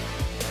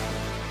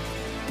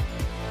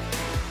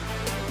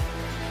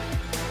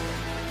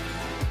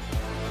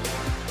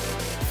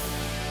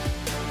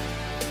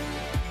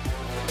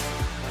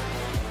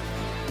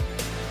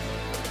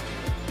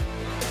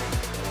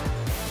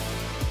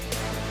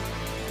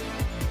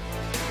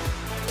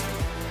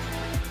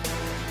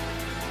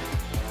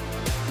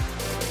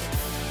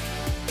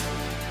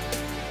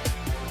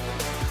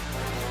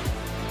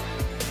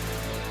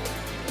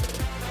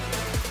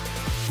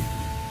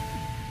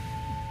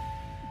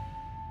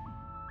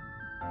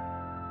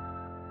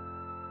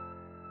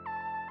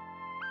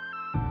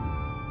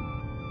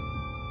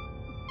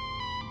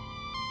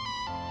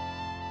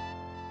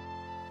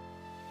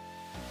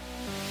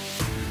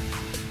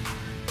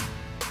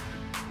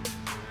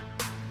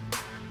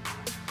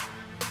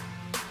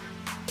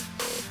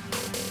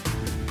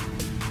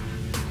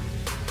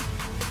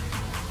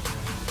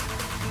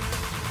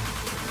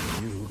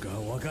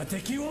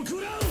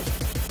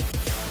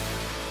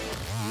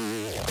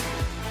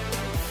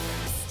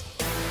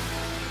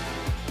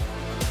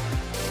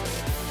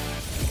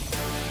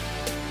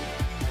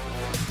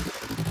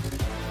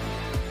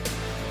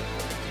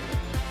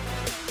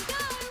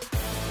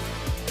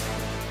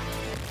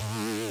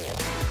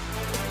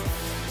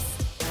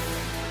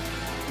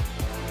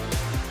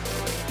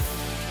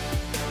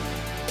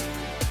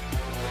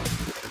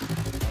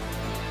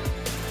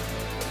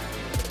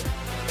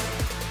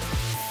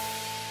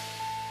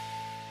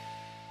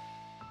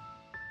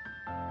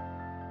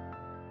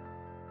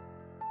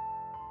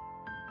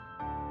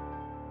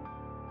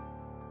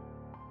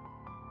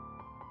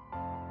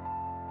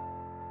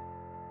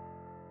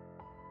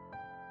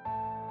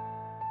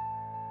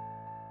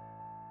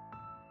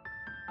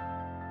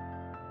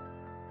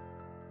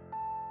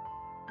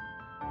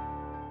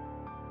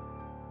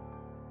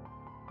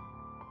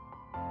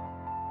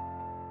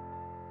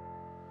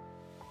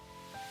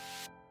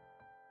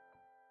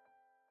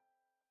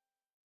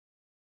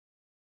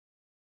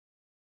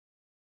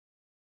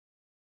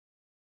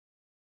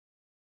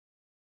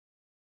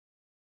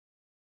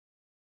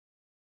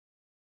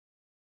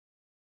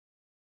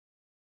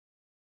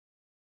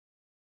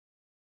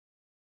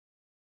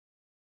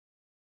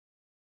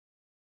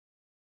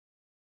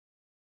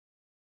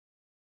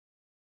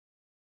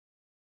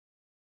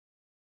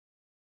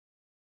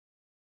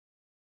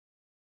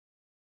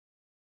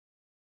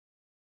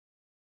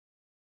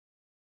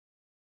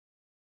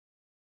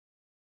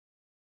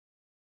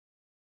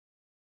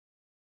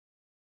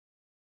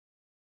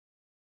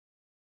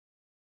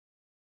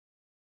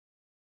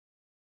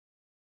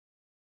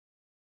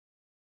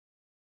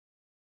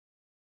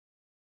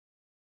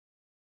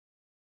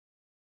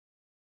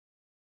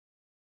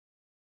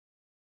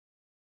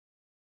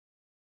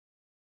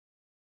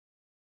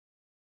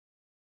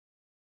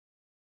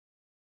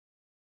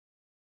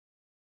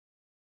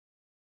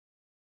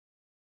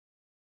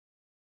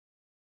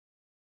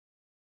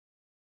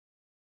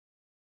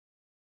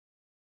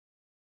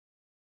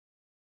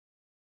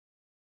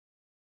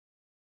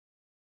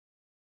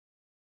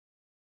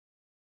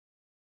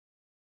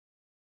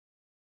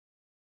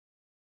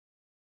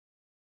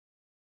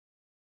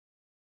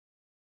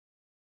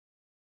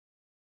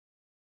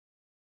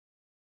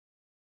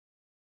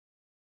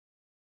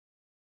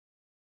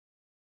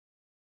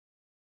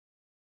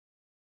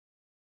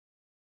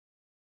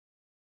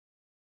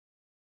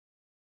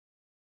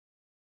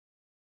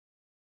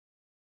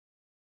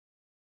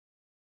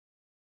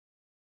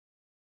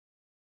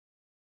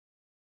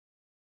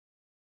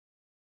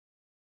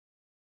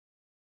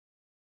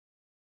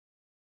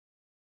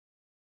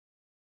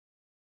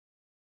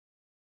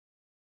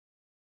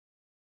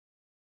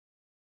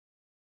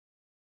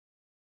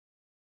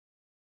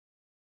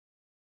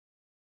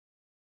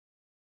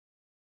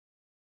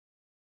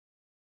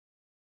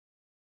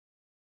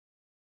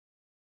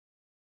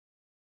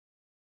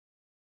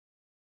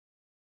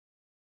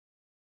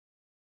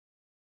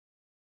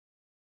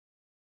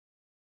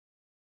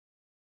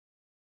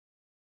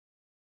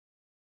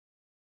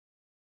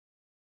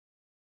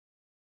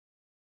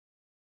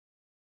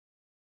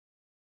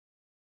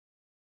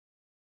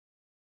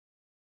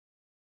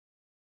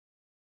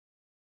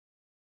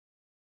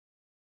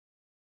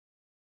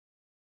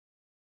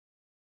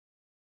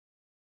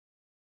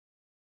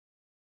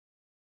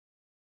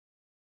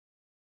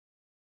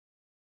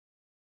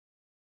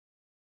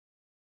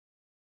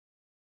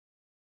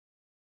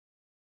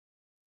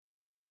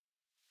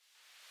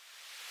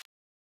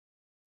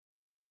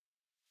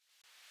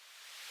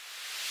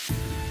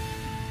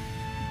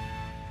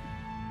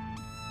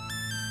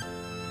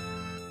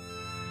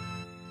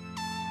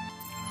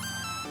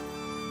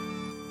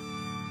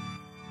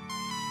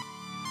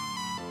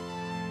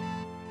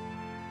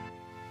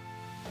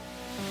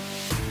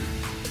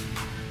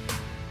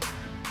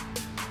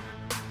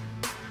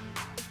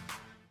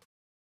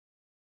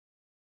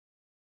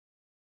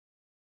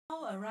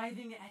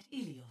 arriving at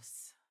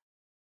Ilios.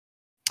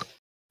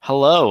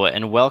 Hello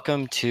and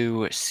welcome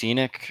to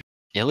Scenic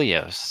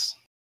Ilios.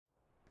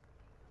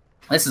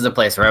 This is a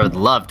place where I would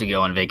love to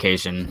go on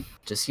vacation.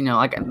 Just, you know,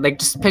 like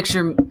just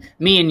picture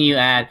me and you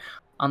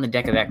on the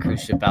deck of that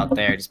cruise ship out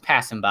there, just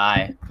passing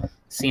by,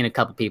 seeing a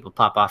couple people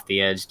pop off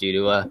the edge due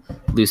to a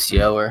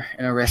Lucio or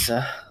an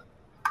Orisa.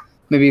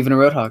 Maybe even a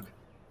Roadhog.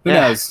 Who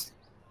knows?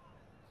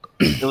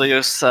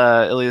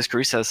 Ilios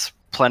Greece has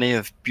plenty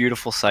of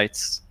beautiful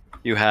sights.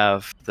 You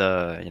have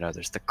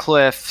there's the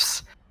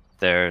cliffs,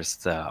 there's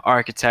the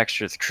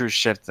architecture, the cruise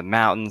ship, the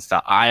mountains,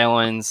 the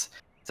islands,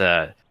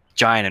 the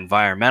giant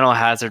environmental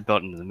hazard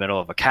built into the middle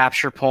of a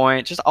capture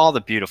point, just all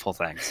the beautiful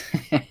things.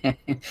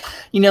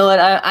 You know what?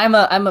 I'm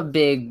a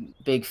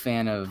big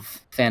fan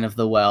of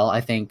the well.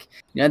 I think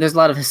there's a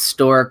lot of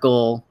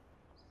historical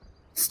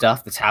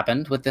stuff that's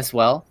happened with this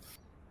well.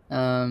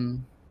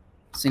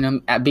 So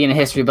being a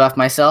history buff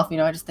myself,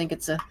 I just think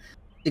it's a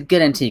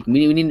good antique.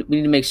 We need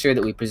to make sure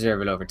that we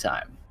preserve it over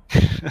time.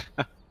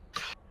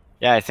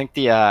 Yeah, I think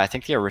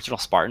the original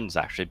Spartans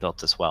actually built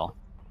this well.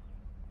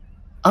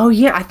 Oh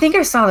yeah, I think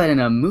I saw that in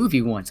a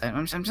movie once.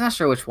 I'm not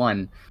sure which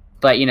one,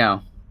 but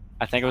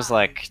I think it was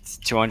like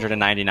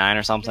 299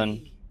 or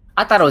something.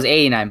 I thought it was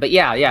 89, but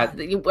yeah, I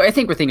think we're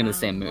thinking of the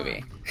same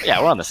movie.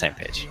 Yeah, we're on the same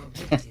page.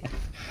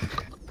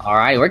 All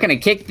right, we're gonna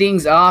kick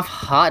things off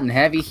hot and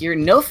heavy here.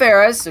 No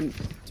Pharahs, so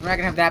we're not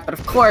gonna have that, but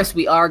of course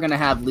we are gonna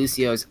have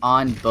Lucios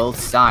on both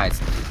sides.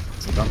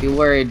 So don't be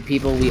worried,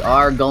 people. We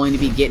are going to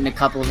be getting a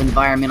couple of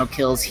environmental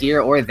kills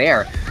here or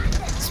there.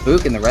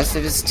 Spook and the rest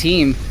of his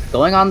team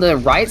going on the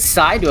right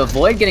side to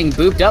avoid getting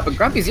booped up, but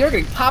Grumpy Zero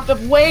getting popped up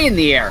way in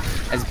the air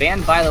as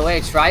Ban, by the way,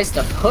 tries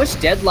to push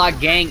Deadlock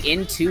Gang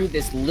into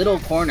this little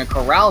corner,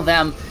 corral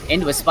them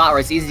into a spot where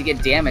it's easy to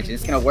get damage, and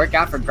it's going to work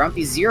out for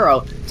Grumpy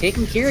Zero,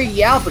 taking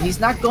Kirigi out, but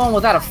he's not going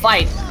without a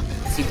fight,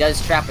 as he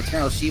does trap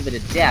Eternal Shiva to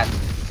death.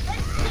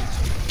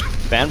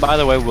 Ban, by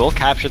the way, will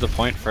capture the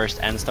point first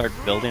and start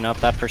building up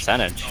that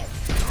percentage.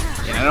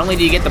 And not only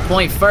do you get the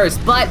point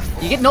first, but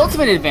you get an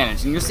ultimate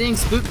advantage, and you're seeing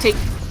Spook take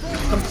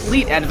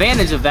complete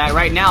advantage of that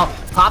right now,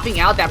 popping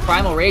out that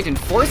Primal Rage and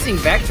forcing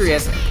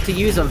Vectrius to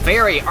use a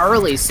very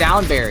early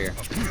sound barrier.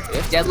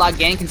 If Deadlock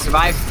Gang can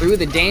survive through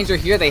the danger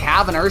here, they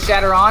have an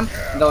Earthshatter on,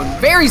 and they'll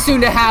very soon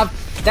to have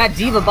that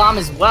Diva Bomb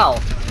as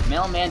well.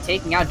 Mailman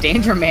taking out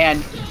Danger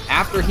Man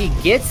after he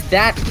gets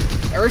that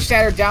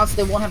Earthshatter down, so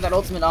they won't have that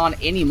ultimate on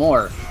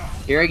anymore.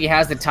 Kirigi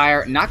has the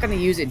tire, not going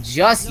to use it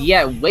just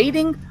yet,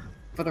 waiting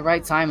for the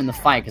right time in the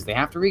fight, because they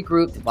have to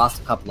regroup. They've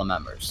lost a couple of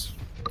members.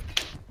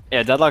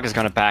 Yeah, Deadlock is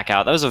going to back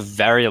out. That was a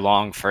very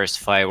long first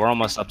fight. We're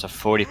almost up to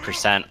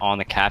 40% on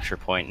the capture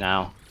point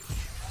now.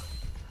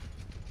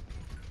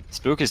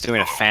 Spook is doing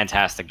a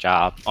fantastic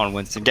job on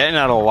Winston, getting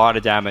out a lot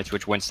of damage,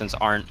 which Winstons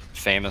aren't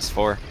famous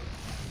for.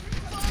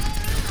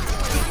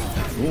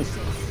 Ooh,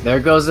 there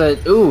goes a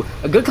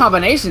good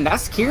combination.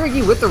 That's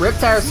Kirigi with the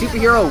Riptire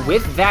Superhero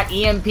with that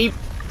EMP.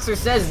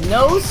 Says,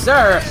 no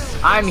sir,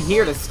 I'm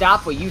here to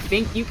stop what you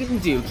think you can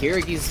do.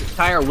 Kirigi's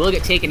tire will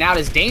get taken out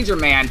as Danger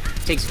Man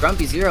takes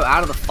Grumpy Zero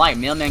out of the fight.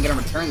 Mailman gonna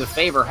return the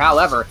favor,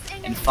 however,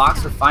 and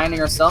Fox are finding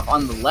herself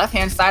on the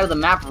left-hand side of the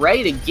map,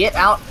 ready to get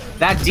out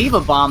that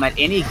Diva Bomb at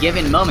any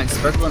given moment.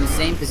 Sprinkle in the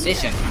same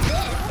position.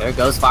 There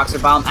goes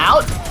Foxer Bomb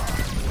out,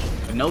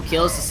 but no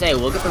kills to say.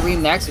 We'll get the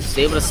remix, which is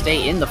able to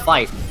stay in the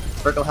fight.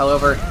 Sprinkle,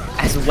 however,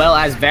 as well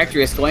as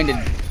Vectrius, going to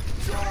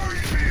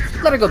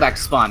let her go back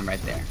to spawn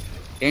right there.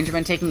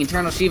 Dangerman taking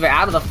Eternal Shiva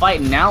out of the fight,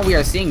 and now we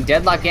are seeing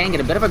Deadlock Gang get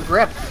a bit of a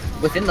grip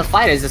within the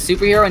fight as the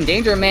Superhero and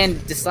Danger Man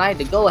decide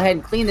to go ahead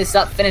and clean this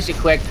up, finish it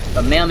quick,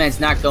 but Mailman's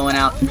not going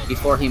out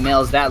before he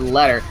mails that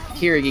letter.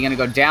 Kirigi gonna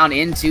go down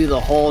into the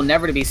hole,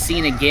 never to be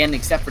seen again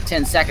except for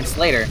 10 seconds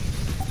later.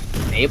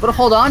 Able to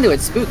hold on to it.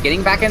 Spook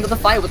getting back into the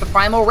fight with the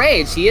Primal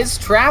Rage. He is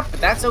trapped,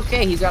 but that's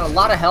okay. He's got a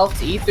lot of health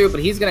to eat through, but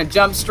he's gonna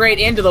jump straight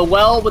into the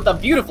well with a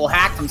beautiful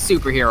hack from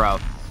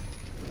Superhero.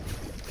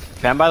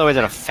 Ben, by the way,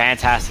 did a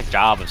fantastic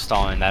job of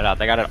stalling that out.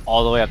 They got it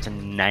all the way up to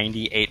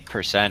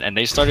 98%, and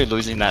they started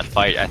losing that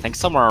fight, I think,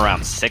 somewhere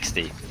around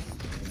 60.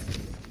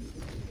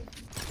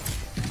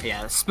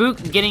 Yeah, Spook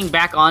getting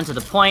back onto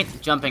the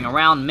point, jumping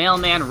around,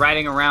 Mailman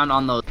riding around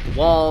on those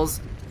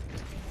walls.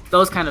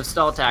 Those kind of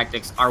stall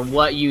tactics are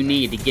what you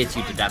need to get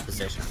you to that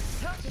position.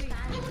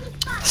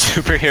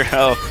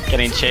 Superhero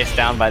getting chased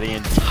down by the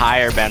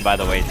entire Ben, by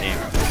the way, team.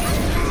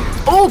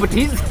 Oh, but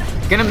he's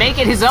gonna make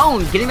it his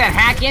own, getting that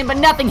hack in, but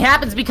nothing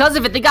happens because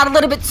of it. They got a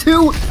little bit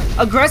too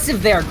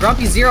aggressive there.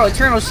 Grumpy Zero,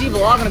 Eternal Shiva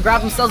all gonna grab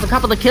themselves a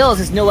couple of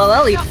kills as Noel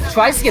Ellie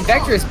tries to get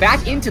Vectrius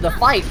back into the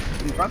fight.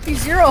 And Grumpy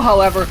Zero,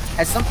 however,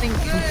 has something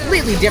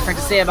completely different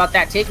to say about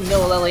that, taking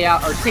Noel Ellie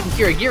out, or taking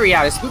Kirigiri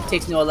out as Spook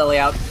takes Noel Ellie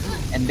out.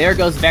 And there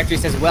goes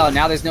Vectrius as well.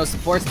 Now there's no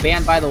supports.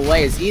 Ban, by the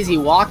way, is easy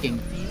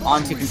walking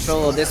onto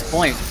control at this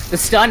point. The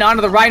stun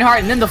onto the Reinhardt,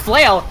 and then the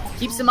flail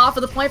keeps him off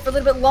of the point for a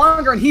little bit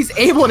longer, and he's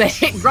able to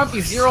hit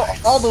Grumpy Zero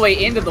all the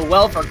way into the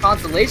well for a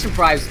consolation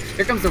prize.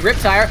 Here comes the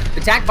Riptire.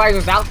 The attack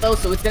visor's out though,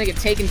 so it's gonna get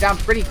taken down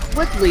pretty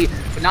quickly,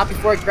 but not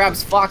before it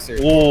grabs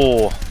Foxer.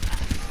 Ooh.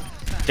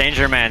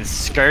 Danger Man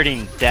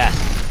skirting death.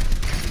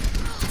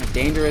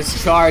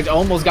 Dangerous charge,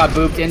 almost got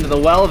booped into the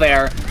well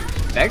there.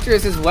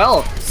 Vectorous as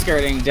well,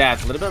 skirting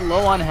death. A little bit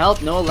low on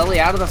health, no Lily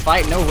out of the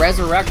fight, no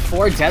resurrect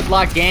for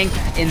Deadlock Gang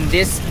in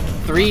this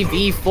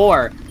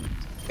 3v4.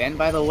 Ben,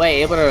 by the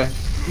way, able to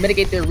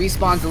mitigate their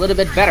respawns a little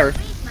bit better.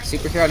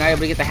 Superhero not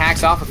able to get the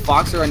hacks off with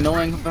Foxer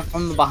annoying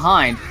from the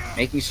behind,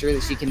 making sure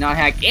that she cannot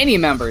hack any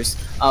members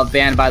of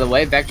Band, by the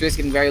way. Vectorous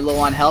getting very low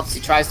on health as he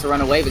tries to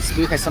run away, but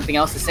Spook has something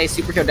else to say.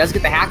 Superhero does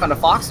get the hack onto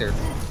Foxer.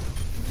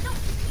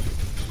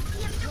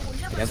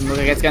 It doesn't look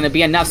like it's going to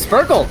be enough.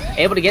 Spurkle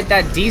able to get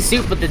that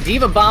D-suit, but the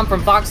Diva Bomb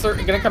from Foxer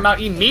is going to come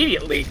out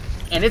immediately.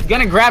 And it's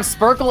going to grab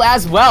Spurkle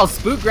as well.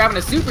 Spook grabbing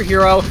a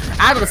Superhero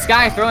out of the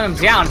sky, throwing him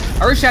down.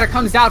 Earthshatter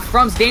comes out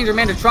from Danger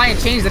Man to try and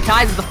change the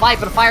tides of the fight,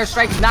 but a Fire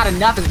Strike is not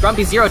enough as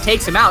Grumpy Zero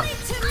takes him out.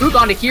 Spook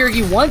onto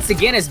Kirigi once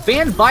again as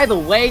Band, by the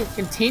way,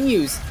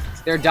 continues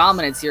their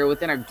dominance here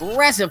with an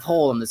aggressive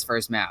hole in this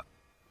first map.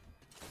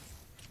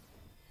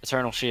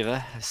 Eternal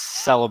Shiva is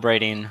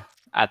celebrating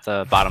at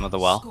the bottom of the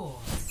well.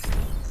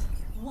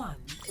 Score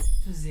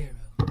 1-0.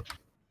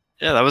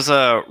 Yeah, that was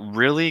a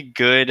really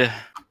good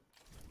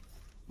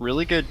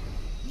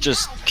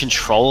just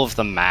control of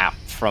the map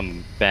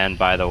from Ben,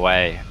 by the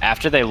way.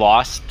 After they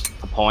lost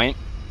the point,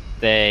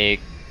 they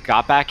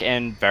got back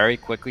in very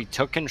quickly,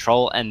 took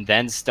control, and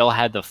then still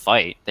had the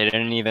fight. They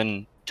didn't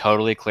even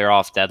totally clear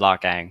off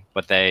Deadlock Gang,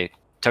 but they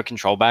took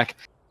control back,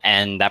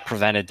 and that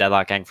prevented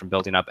Deadlock Gang from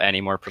building up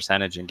any more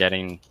percentage and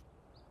getting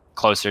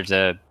closer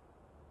to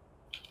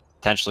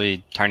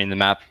potentially turning the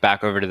map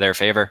back over to their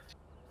favor.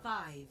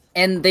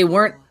 And they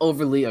weren't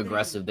overly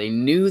aggressive. They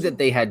knew that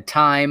they had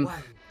time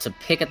to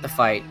pick at the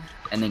fight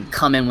and then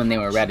come in when they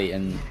were ready.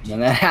 And when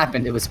that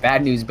happened, it was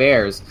bad news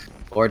bears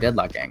or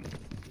Deadlock Gang.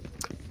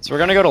 So we're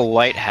going to go to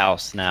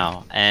Lighthouse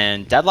now.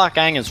 And Deadlock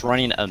Gang is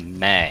running a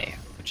May,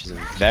 which is a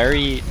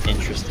very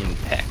interesting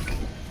pick.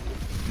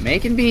 May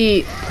can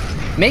be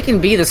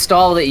the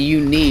stall that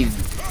you need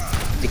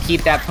to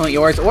keep that point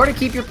yours or to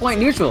keep your point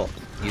neutral.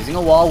 Using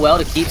a wall well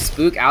to keep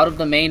Spook out of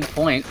the main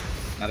point.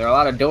 Now, there are a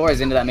lot of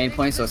doors into that main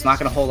point, so it's not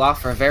going to hold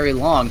off for very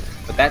long.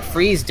 But that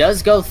freeze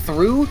does go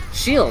through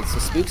shields, so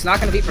Spook's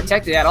not going to be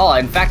protected at all.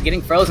 In fact,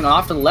 getting frozen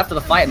off to the left of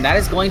the fight, and that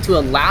is going to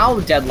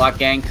allow Deadlock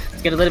Gang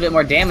to get a little bit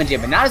more damage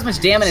in. But not as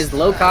much damage as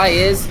Lokai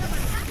is.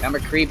 Now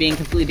McCree being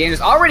completely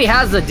dangerous. Already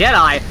has the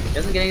Deadeye.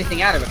 Doesn't get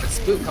anything out of it, but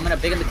Spook coming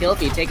up big in the kill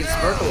feed, taking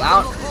Spurkle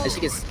out as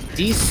she gets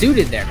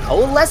de-suited there.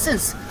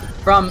 Coalescence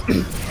from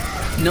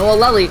Noah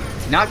Lely.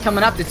 Not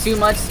coming up to so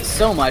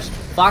much.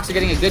 Foxer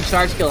getting a good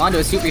charge kill onto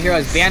a Superhero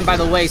as Band, by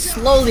the way,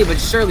 slowly but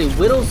surely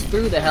whittles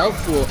through the health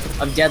pool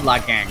of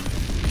Deadlock Gang.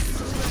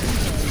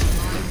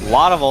 A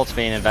lot of ults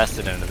being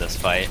invested into this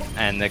fight,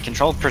 and the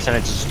control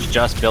percentage is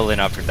just building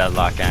up for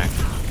Deadlock Gang.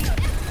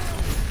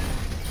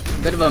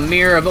 Bit of a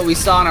mirror of what we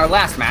saw in our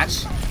last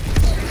match.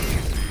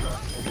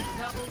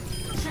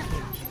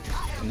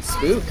 And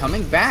Spook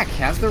coming back,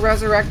 has the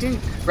resurrection,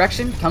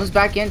 comes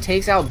back in,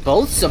 takes out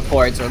both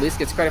supports, or at least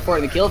gets credit for it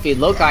in the kill feed.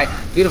 Lokai,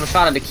 beautiful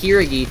shot onto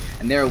Kirigi,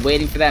 and they're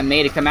waiting for that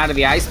May to come out of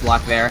the ice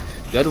block there.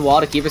 Good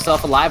wall to keep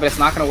herself alive, but it's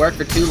not going to work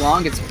for too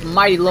long. It's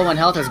mighty low on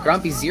health as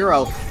Grumpy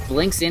Zero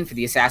blinks in for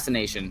the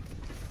assassination.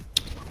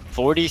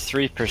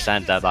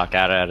 43% Deadlock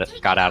got out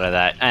of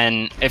that,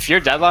 and if you're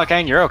Deadlock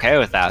Gang, you're okay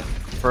with that.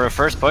 For a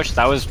first push,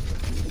 that was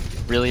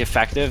really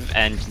effective,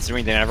 and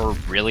considering they never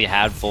really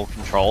had full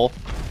control,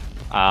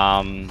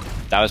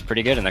 that was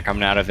pretty good, and they're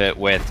coming out of it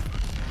with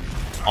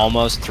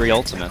almost 3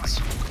 ultimates.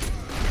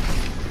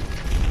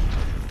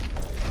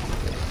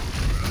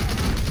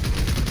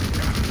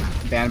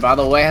 Band, by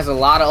the way, has a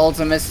lot of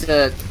ultimates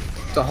to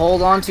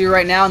hold on to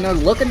right now, and they're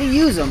looking to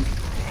use them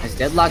as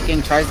Deadlock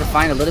Gang tries to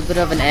find a little bit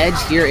of an edge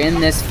here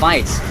in this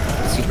fight.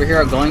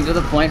 Superhero going to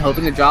the point,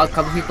 hoping to draw a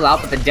couple people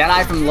out, but the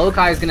Deadeye from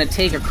Lokai is going to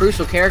take a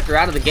crucial character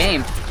out of the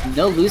game.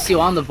 No Lucio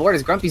on the board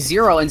as Grumpy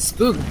Zero and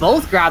Spook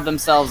both grab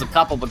themselves a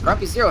couple, but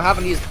Grumpy Zero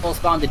haven't used the full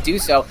spawn to do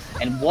so,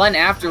 and one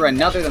after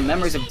another, the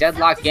members of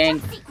Deadlock Gang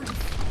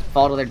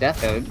fall to their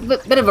death there.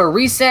 Bit of a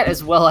reset,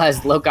 as well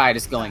as Lokai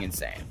just going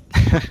insane.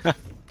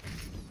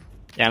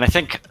 Yeah, and I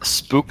think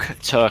Spook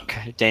took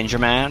Danger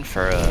Man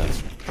for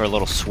a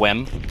little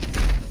swim.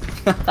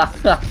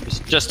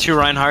 just 2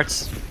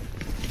 Reinhardts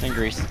and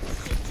Grease.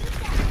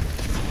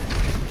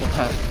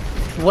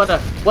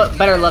 What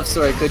better love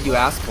story could you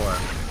ask for?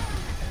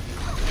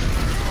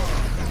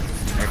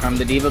 Here come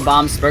the Diva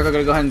Bomb. Spurkle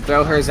gonna go ahead and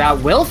throw hers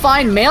out. Will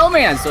find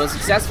Mailman, so a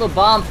successful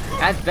bomb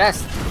at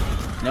best.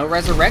 No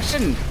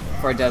resurrection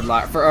for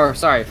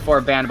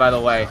for Band, by the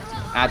way,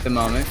 at the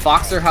moment.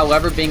 Foxer,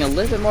 however, being a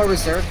little bit more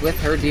reserved with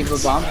her Diva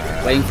Bomb,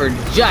 waiting for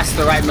just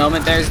the right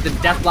moment. There's the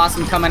Death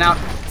Blossom coming out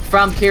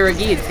from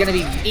Kirigi. It's going to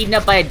be eaten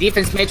up by a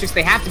defense matrix.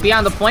 They have to be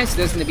on the point, so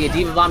there's going to be a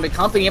Diva Bomb to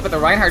accompany it, but the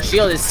Reinhardt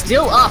shield is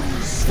still up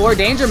for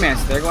Danger Man,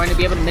 so they're going to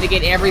be able to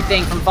mitigate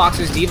everything from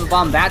Foxer's Diva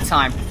Bomb that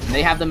time. And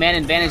they have the man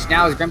advantage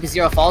now as Grumpy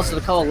Zero falls to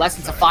the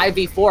Coalescence, a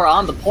 5v4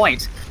 on the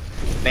point.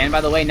 Band, by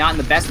the way, not in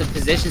the best of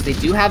positions. They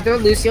do have their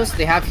Lucio, so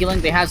they have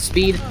healing, they have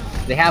speed,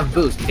 they have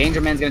boost.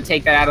 Danger Man's going to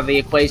take that out of the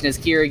equation as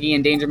Kirigi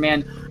and Danger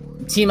Man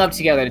team up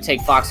together to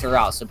take Foxer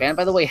out. So Band,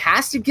 by the way,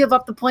 has to give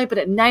up the point, but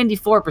at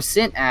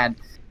 94% ad,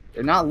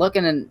 they're not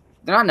in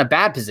a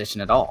bad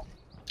position at all.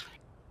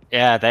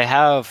 Yeah, they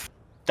have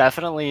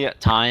definitely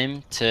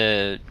time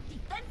to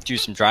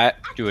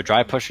do a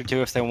dry push or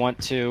two if they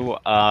want to.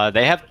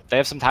 They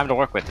have some time to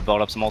work with to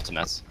build up some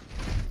ultimates.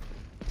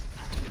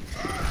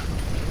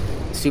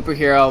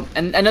 Superhero,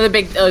 and another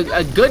big,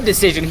 a good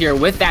decision here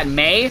with that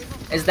Mei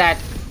is that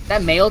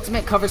Mei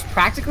ultimate covers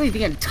practically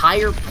the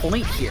entire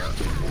point here.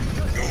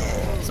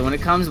 So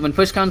when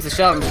push comes to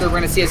shove, I'm sure we're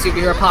gonna see a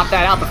superhero pop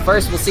that out. But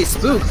first, we'll see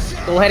Spook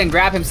go ahead and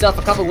grab himself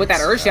a couple with that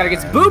Earth Shatter.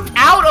 Gets booped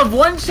out of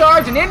one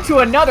charge and into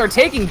another,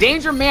 taking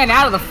Danger Man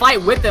out of the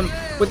fight with him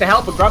with the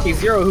help of Grumpy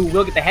Zero, who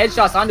will get the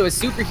headshots onto a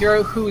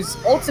superhero whose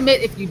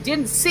ultimate, if you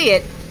didn't see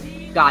it,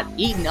 got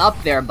eaten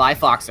up there by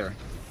Foxer.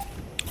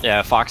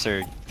 Yeah,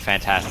 Foxer,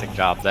 fantastic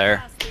job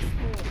there.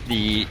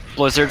 The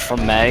Blizzard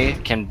from Mei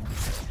can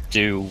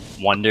do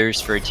wonders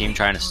for a team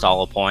trying to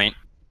stall a point.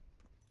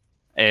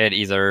 It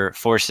either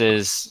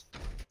forces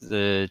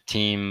the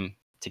team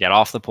to get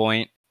off the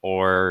point,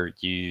 or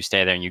you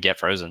stay there and you get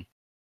frozen.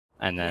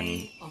 And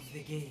then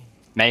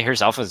Mei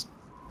herself is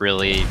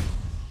really,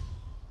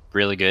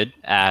 really good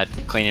at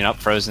cleaning up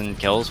frozen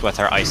kills with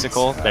her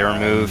Icicle. They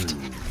removed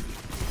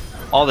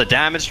all the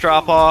damage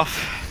drop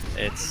off.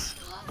 It's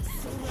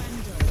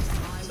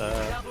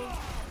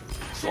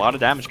a lot of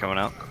damage coming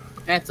out.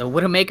 That's a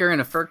Widowmaker in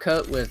a fur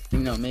coat with, you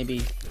know,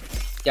 maybe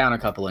down a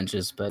couple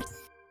inches, but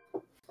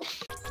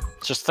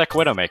it's just thick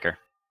Widowmaker.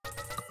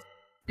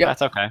 Yep.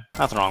 That's okay.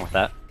 Nothing wrong with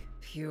that.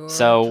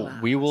 So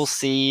we will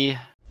see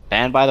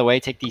Band, by the way,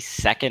 take the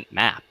second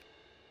map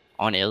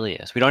on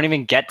Ilios. We don't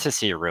even get to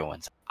see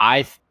Ruins.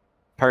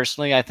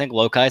 Personally, I think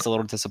Lokai is a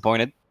little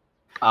disappointed.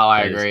 Oh,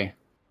 I agree.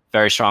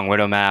 Very strong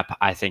Widow map.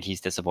 I think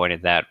he's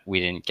disappointed that we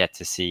didn't get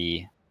to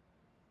see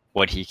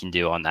what he can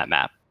do on that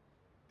map.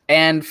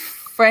 And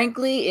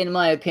frankly, in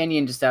my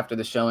opinion, just after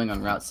the showing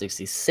on Route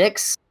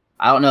 66,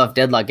 I don't know if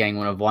Deadlock Gang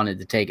would have wanted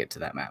to take it to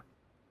that map.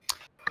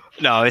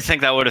 No, I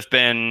think that would have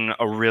been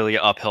a really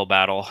uphill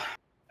battle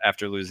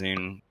after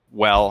losing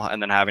Well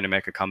and then having to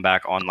make a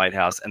comeback on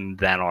Lighthouse and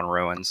then on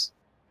Ruins.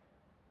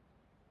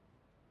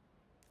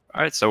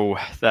 All right, so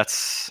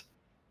that's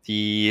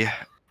going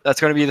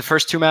to be the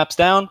first two maps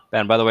down.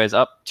 Band, by the way, is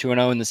up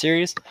 2-0 in the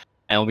series,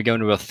 and we'll be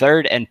going to a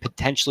third and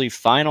potentially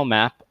final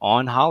map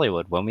on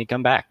Hollywood when we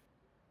come back.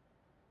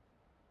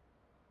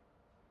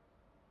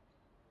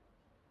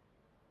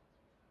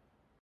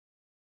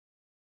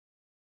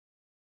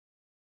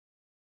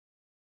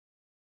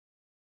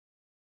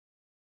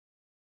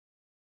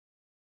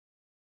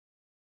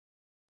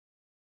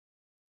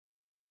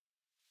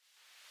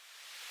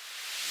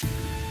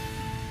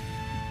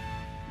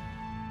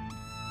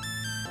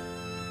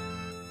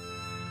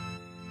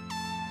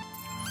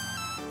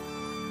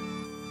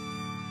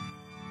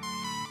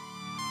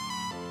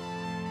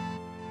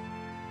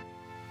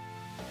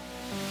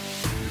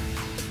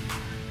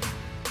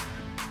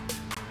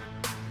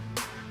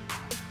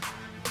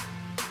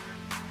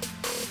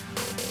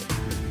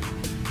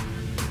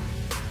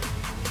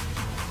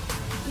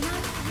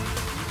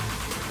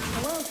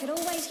 The world could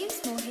always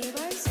use more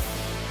heroes.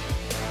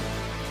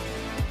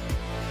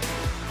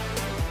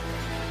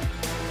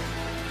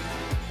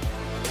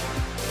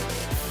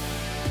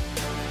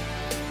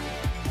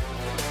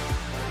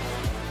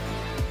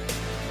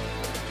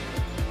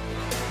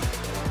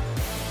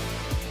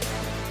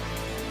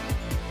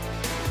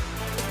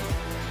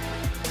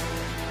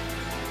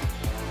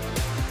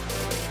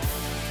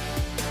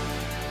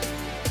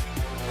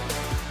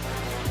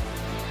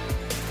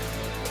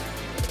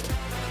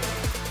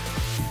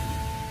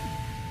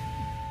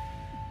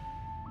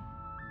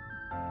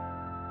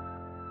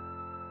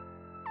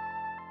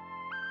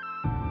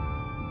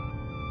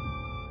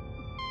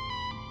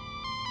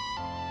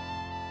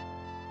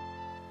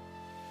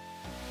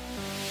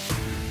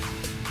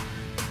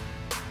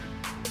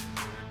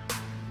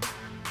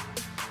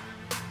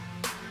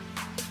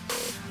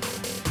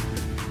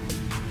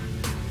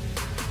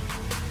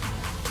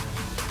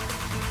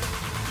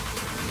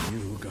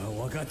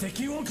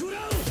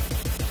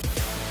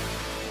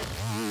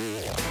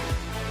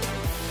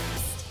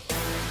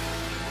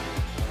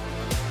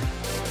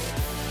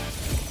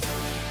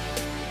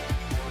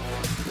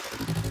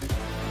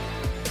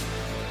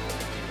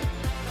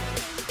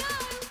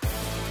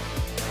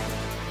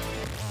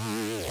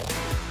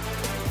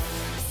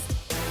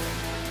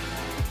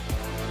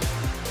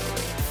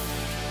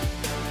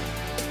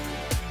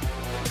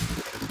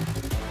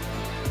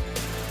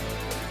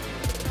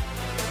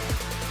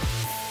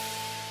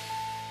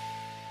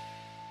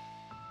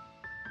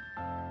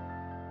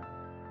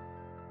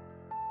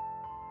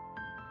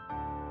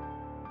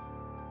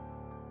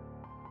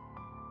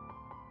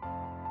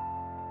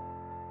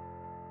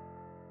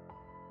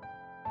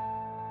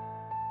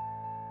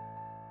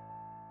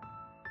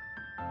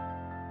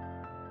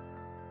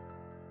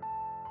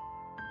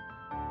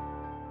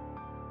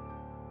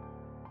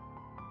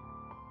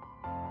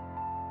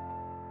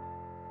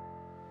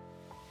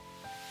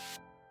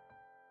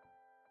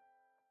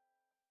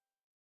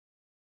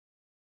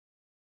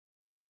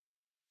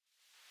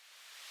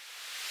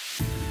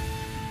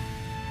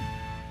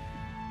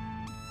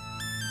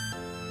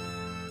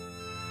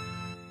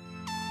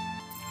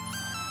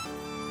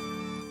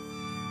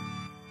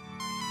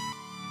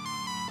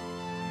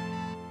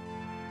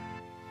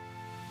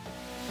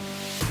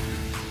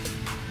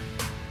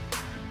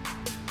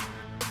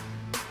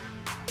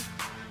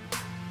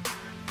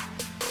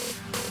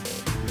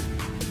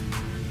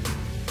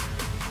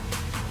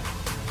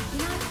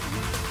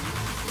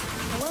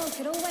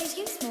 could always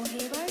use more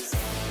heroes.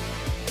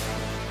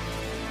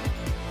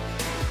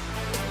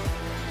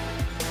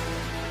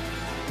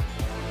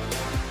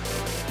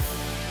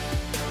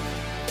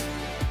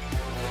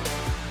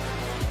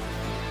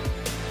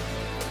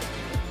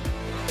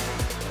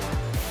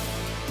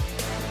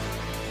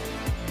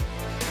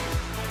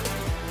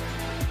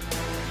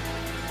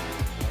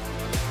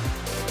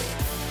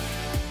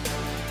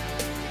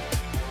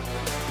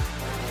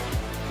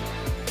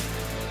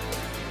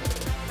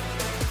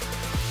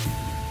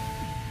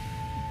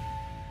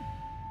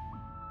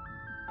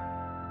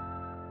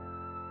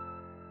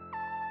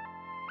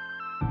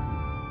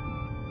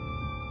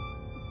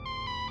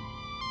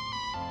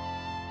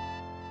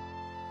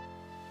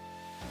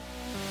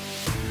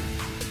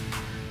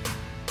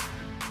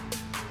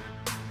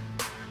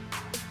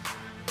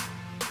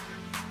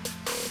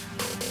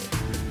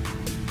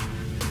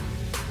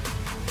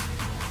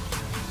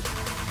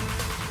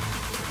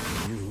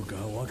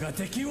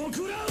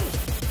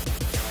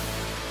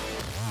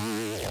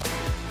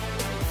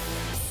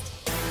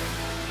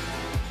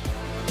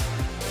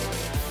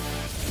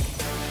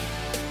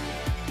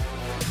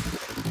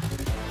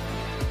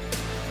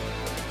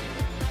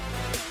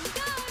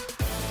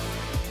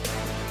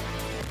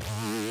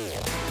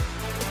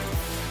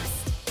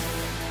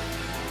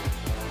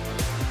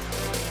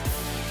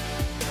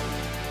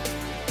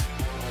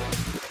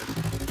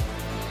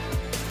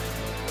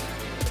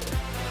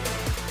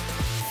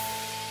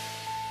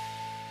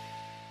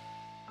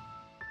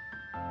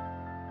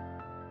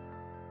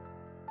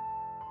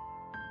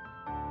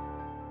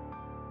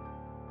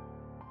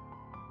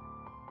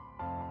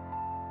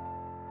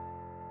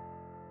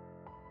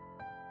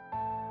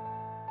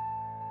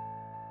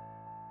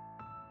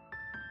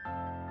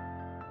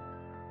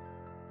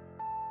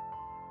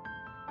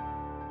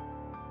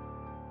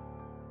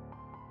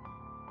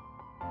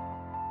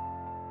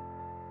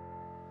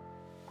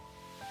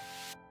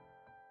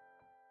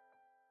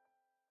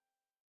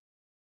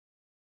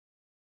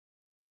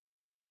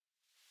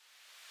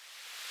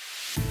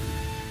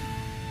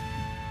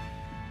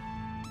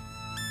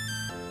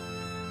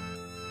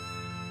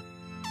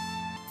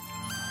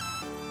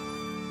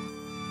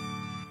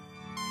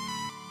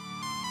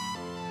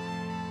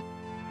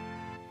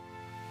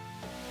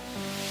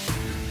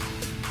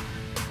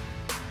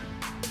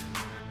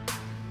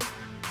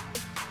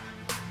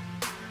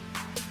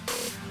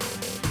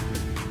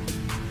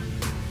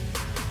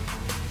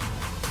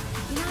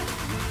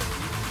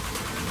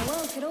 The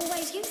world could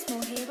always use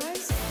more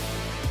heroes.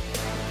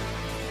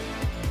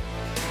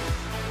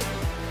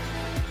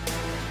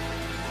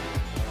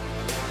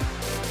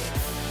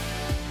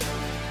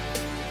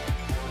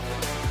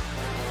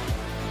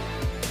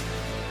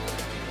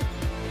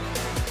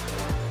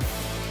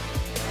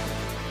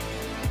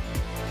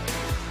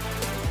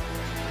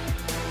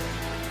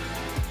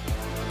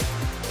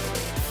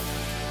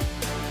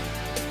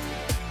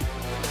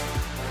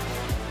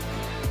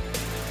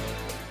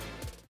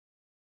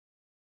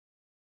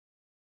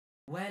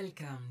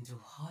 Welcome to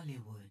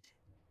Hollywood.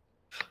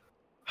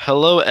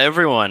 Hello,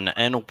 everyone,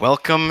 and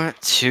welcome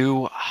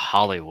to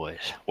Hollywood,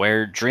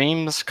 where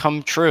dreams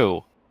come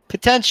true,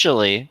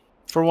 potentially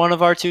for one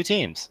of our two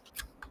teams.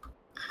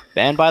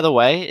 Band, by the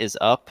way, is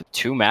up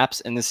 2 maps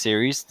in the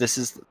series. This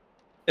is,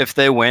 if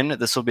they win,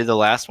 this will be the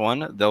last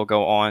one. They'll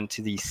go on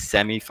to the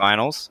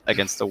semifinals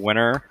against the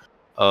winner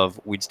of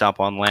Weed Stomp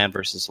on Land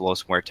versus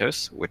Los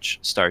Muertos, which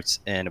starts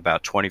in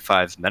about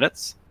 25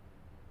 minutes.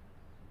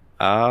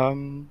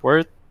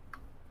 We're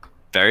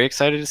very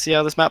excited to see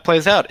how this map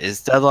plays out.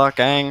 Is Deadlock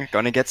Gang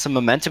going to get some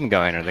momentum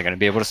going? Are they going to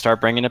be able to start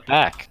bringing it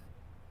back?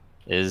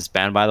 Is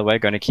Band, by the way,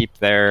 going to keep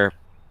their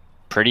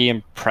pretty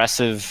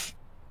impressive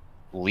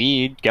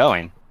lead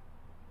going?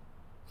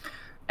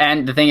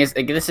 And the thing is,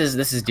 this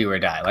is do or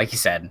die. Like you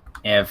said,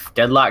 if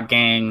Deadlock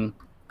Gang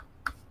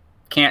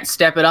can't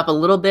step it up a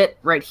little bit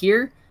right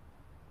here,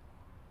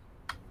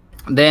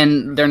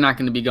 then they're not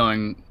going to be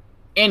going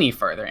any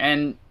further.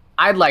 And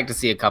I'd like to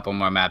see a couple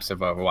more maps of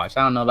Overwatch.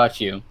 I don't know about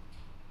you,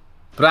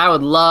 but I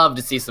would love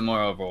to see some more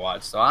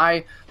Overwatch. So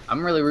I'm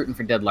really rooting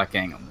for Deadlock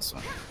Gang on this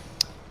one.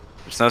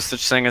 There's no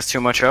such thing as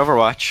too much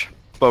Overwatch.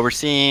 But we're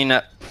seeing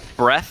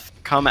Breath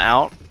come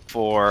out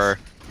for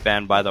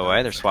Band, by the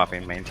way. They're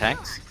swapping main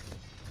tanks.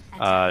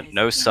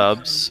 No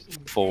subs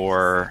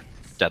for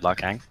Deadlock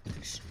Gang.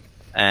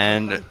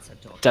 And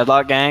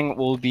Deadlock Gang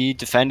will be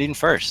defending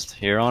first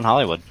here on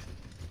Hollywood.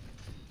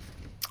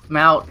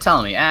 Now,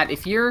 tell me,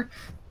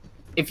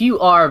 if you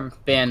are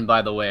Band,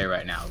 by the way,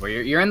 right now,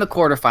 where you're in the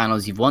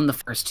quarterfinals, you've won the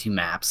first 2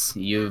 maps,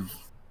 you've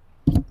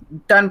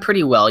done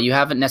pretty well. You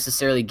haven't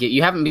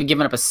been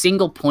given up a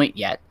single point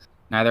yet,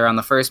 neither on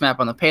the first map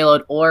on the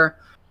payload or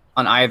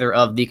on either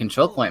of the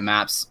control point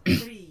maps.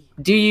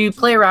 Do you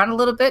play around a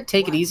little bit,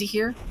 take it easy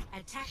here?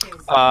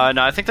 No,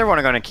 I think they're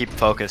going to keep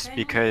focused,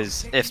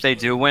 because if they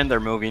do win,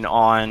 they're moving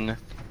on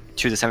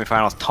to the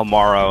semifinals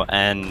tomorrow,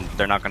 and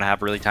they're not going to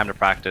have really time to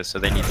practice, so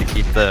they need to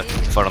keep the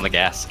foot on the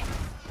gas.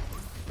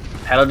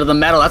 Pedal to the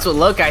metal, that's what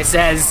Lokai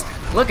says.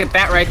 Look at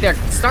that right there,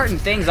 starting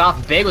things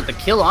off big with the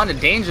kill onto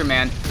Danger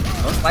Man.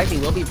 Most likely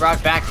will be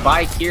brought back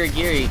by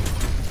Kirigiri.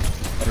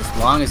 But as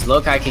long as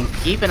Lokai can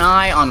keep an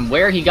eye on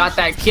where he got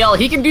that kill,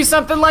 he can do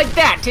something like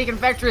that, taking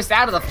Vectorous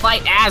out of the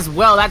fight as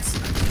well. That's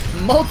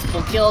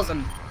multiple kills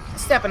and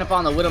stepping up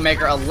on the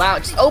Widowmaker,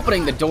 just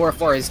opening the door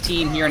for his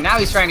team here. Now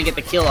he's trying to get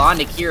the kill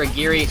onto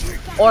Kirigiri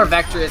or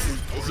Vectorous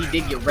as he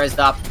did get rezzed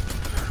up.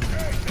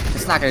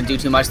 It's not going to do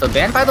too much though.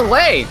 Banned by the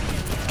way.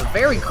 A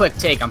very quick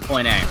take on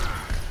point A.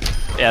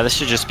 Yeah, this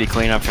should just be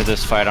cleanup for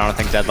this fight. I don't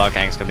think Deadlock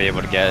Gang's going to be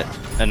able to get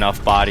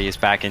enough bodies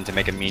back in to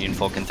make a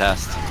meaningful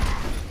contest.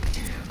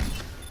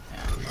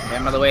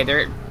 And by the way,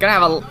 they're gonna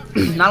have a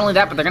not only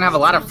that, but they're gonna have a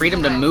lot of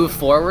freedom to move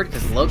forward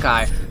because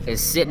Lokai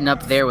is sitting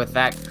up there with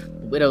that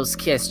Widow's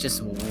Kiss,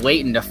 just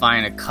waiting to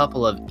find a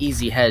couple of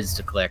easy heads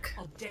to click.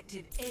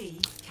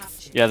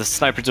 Yeah, the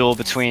sniper duel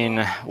between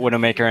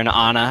Widowmaker and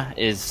Ana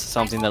is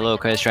something that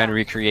Lokai is trying to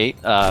recreate,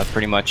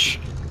 pretty much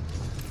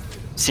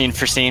scene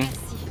for scene.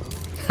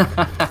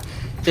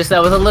 Just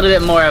that with a little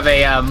bit more of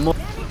a more.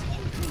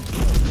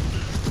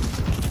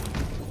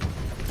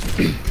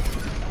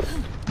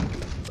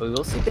 We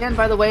will see Dan,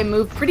 by the way,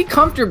 move pretty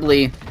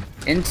comfortably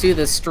into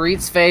the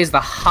streets phase, the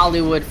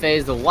Hollywood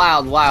phase, the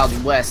wild,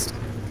 wild west,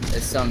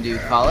 as some do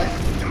call it.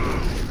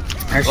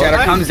 Our shadow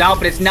comes out,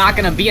 but it's not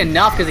going to be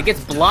enough because it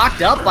gets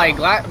blocked up by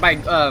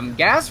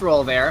gas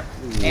roll there,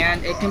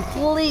 and it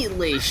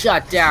completely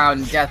shut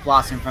down Death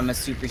Blossom from a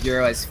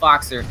superhero as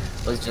Foxer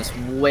was just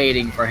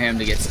waiting for him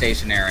to get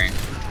stationary.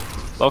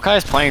 Lokai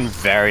is playing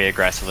very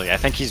aggressively. I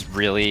think he's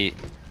really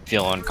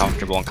feeling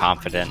comfortable and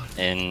confident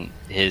in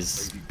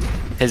his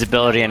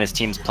ability and his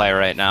team's play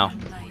right now.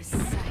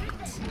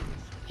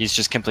 He's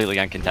just completely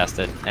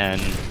uncontested, and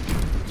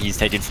he's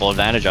taking full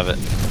advantage of it.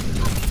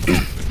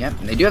 Yep,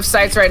 and they do have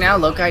sights right now.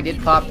 Lokai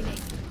did pop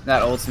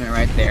that ultimate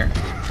right there.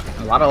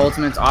 A lot of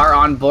ultimates are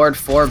on board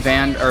for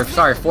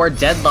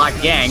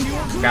Deadlock Gang.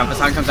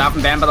 Grandpa's comes out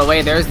from Band by the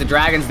way. There's the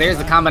Dragons, there's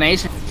the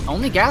combination.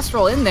 Only gas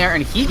roll in there,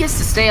 and he gets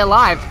to stay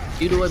alive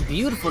due to a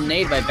beautiful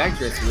nade by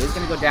Vectorous, who is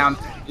going to go down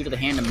due to the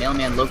hand of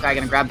Mailman. Lokai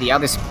going to grab the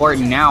other support,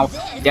 and now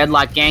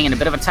Deadlock Gang in a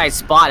bit of a tight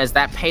spot as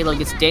that payload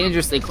gets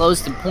dangerously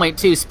close to point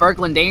 2.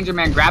 Sparkle and Danger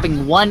Man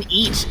grabbing one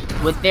each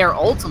with their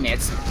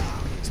ultimates.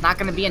 It's not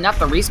going to be enough.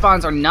 The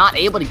respawns are not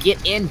able to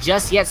get in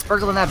just yet.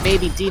 Sparkle and that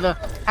baby diva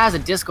has a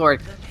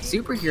Discord.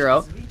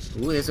 Superhero.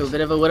 Ooh, there's a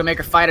bit of a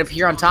Widowmaker fight up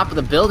here on top of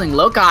the building.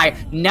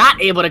 Lokai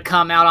not able to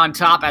come out on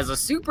top as a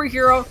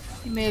superhero.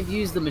 He may have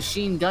used the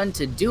machine gun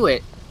to do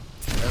it.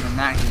 Other than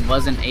that, he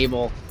wasn't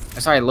able...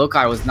 Sorry,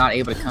 Lokai was not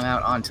able to come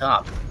out on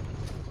top.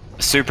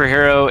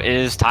 Superhero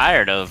is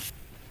tired of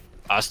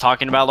us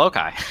talking about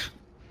Lokai,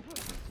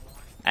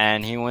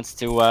 and he wants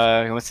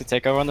to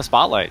take over on the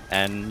spotlight,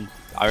 and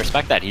I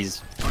respect that.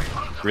 He's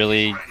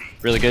really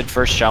good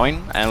first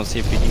showing, and we'll see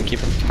if we can keep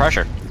the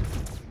pressure.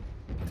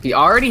 He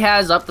already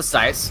has up the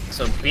sights,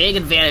 so big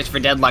advantage for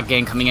Deadlock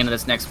Gang coming into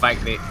this next fight.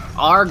 They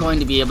are going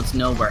to be able to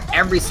know where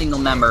every single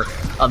member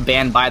of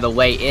Band by the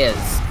way is.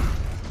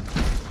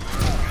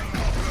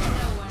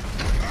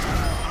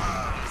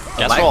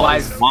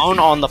 Likewise, alone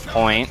on the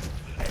point.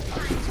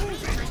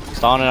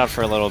 Stalling it out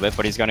for a little bit,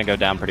 but he's going to go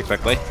down pretty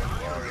quickly.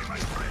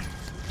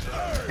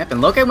 Yep,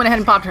 and Lokai went ahead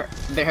and popped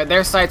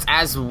their sights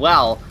as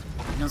well.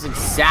 He knows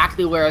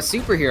exactly where a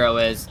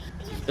superhero is.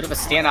 Bit of a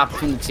standoff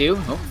between the two.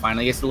 Oh,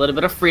 finally gets a little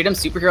bit of freedom.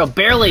 Superhero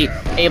barely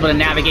able to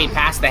navigate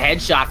past the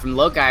headshot from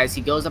Lokai as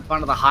he goes up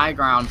onto the high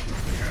ground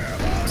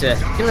to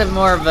get a little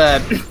more of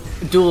a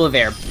duel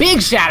there. Big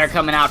shatter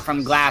coming out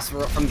from gas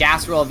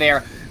roll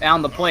there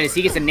on the point as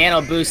he gets a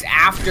nano boost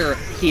after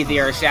the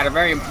air shatter.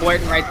 Very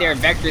important right there.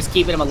 Vector's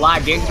keeping him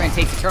alive. Dangerman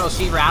takes Eternal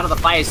Shiver out of the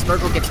fight as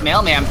Sparkle gets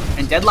Mailman,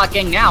 and Deadlock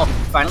Gang now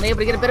finally able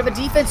to get a bit of a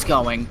defense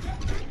going.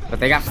 But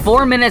they got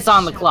 4 minutes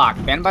on the clock.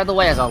 Ben, by the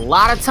way, has a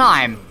lot of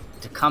time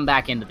to come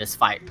back into this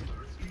fight.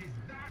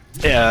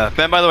 Yeah,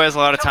 Ben, by the way, has a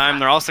lot of time.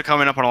 They're also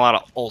coming up on a lot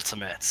of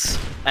ultimates,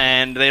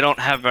 and they don't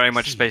have very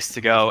much space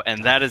to go,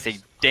 and that is a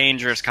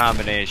dangerous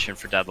combination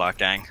for Deadlock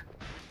Gang.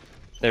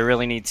 They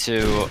really need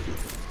to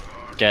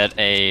get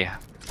a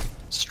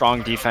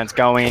strong defense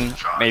going,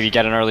 maybe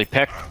get an early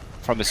pick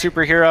from a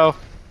superhero,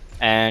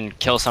 and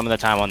kill some of the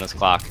time on this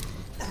clock.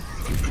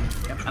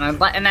 And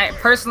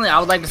personally, I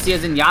would like to see a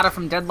Zenyatta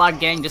from Deadlock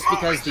Gang just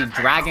because the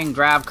Dragon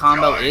Grab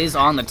combo is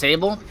on the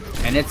table,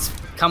 and it's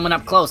coming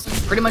up close. And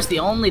pretty much the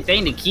only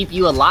thing to keep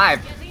you alive,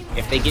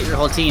 if they get your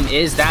whole team,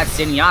 is that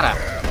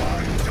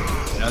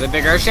Zenyatta. Another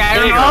big Earth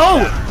Shatter.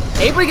 Oh!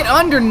 Able to get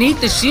underneath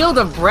the Shield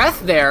of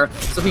Breath there,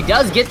 so he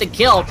does get the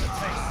kill.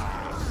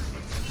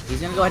 He's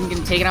going to go ahead and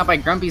get taken out by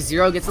Grumpy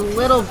Zero. Gets a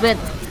little bit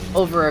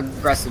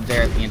over-aggressive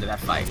there at the end of that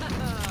fight.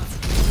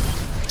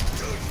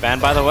 Ben,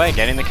 by the way,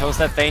 getting the kills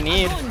that they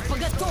need.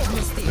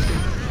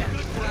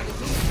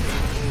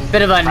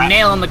 Bit of a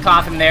nail in the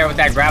coffin there with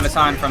that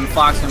Graviton from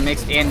Foxer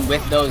mixed in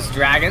with those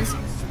Dragons.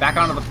 Back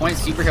onto the point,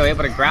 Superhero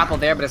able to grapple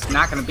there, but it's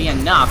not going to be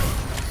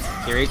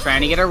enough. Kiri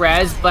trying to get a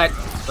res, but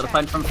little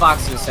punch from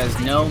Foxer says,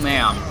 no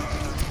ma'am.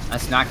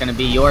 That's not going to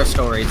be your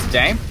story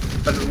today.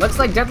 But it looks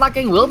like Deadlock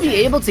Gang will be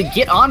able to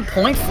get on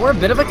point for a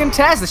bit of a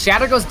contest. The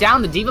Shatter goes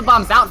down, the Diva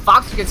Bomb's out,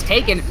 Foxer gets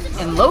taken,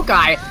 and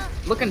Lokai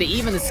looking to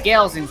even the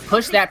scales and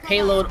push that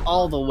payload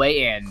all the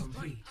way in.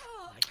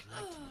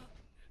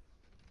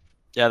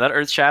 Yeah, that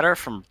Earth Shatter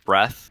from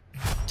Breath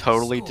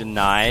totally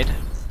denied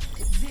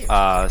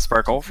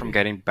Sparkle from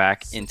getting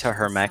back into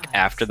her mech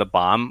after the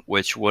bomb,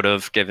 which would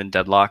have given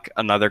Deadlock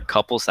another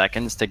couple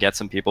seconds to get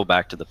some people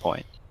back to the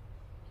point.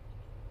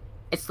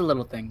 It's the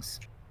little things.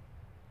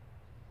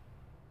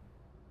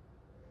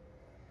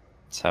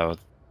 So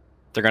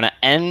they're going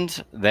to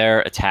end their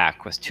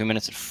attack with 2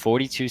 minutes and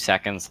 42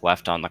 seconds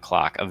left on the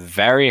clock. A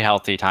very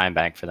healthy time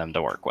bank for them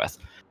to work with.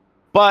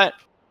 But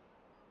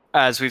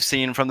as we've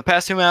seen from the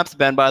past two maps,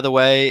 Ben, by the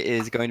way,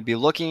 is going to be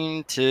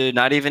looking to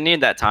not even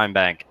need that time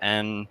bank.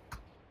 And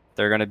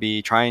they're going to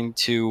be trying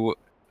to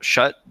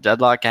shut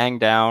Deadlock Gang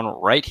down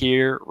right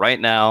here, right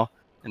now,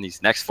 in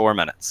these next 4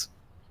 minutes.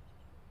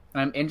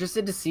 I'm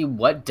interested to see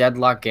what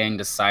Deadlock Gang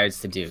decides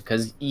to do,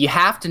 because you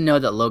have to know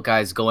that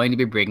Lokai is going to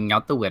be bringing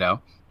out the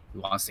Widow,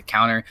 who wants to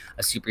counter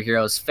a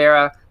superhero's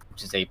Pharah,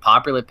 which is a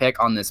popular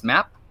pick on this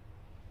map.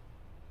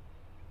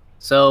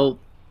 So,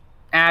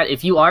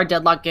 if you are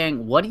Deadlock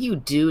Gang, what do you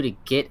do to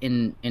get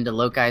into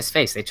Lokai's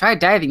face? They tried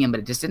diving in, but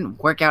it just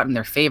didn't work out in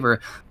their favor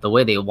the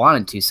way they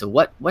wanted to. So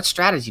what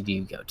strategy do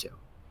you go to?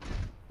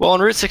 Well, on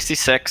Route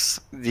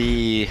 66,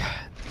 the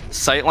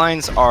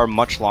sightlines are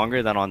much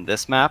longer than on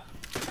this map.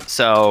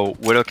 So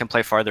Widow can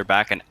play farther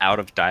back and out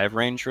of dive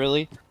range,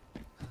 really.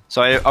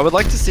 So I would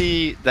like to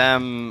see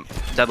them,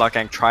 Deadlock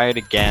Gang, try it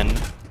again.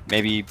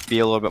 Maybe be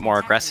a little bit more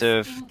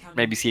aggressive.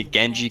 Maybe see a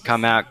Genji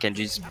come out.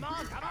 Genji's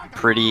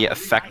pretty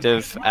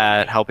effective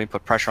at helping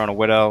put pressure on a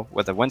Widow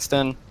with a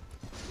Winston.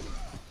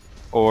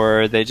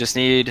 Or they just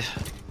need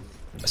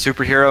a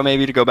superhero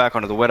maybe to go back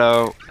onto the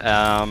Widow.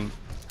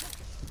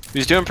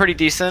 Who's doing pretty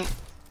decent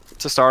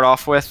to start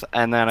off with,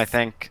 and then I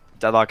think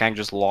Deadlock Gang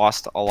just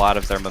lost a lot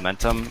of their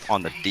momentum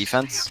on the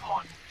defense.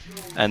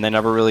 And they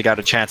never really got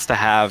a chance to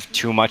have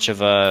too much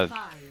of a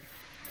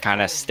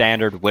kind of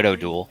standard Widow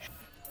duel.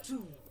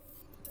 2,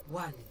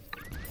 1.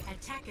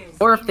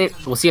 Or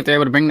if we'll see if they're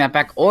able to bring that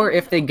back, or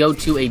if they go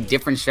to a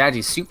different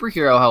strategy.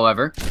 Superhero,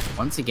 however,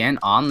 once again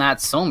on that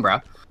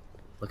Sombra,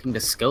 looking to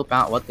scope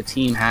out what the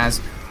team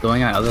has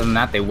going on. Other than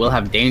that, they will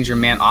have Danger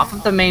Man off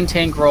of the main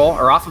tank roll,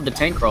 or off of the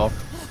tank roll,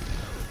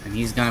 and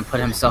he's going to put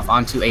himself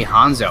onto a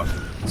Hanzo,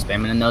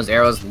 spamming in those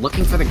arrows,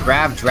 looking for the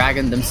Grav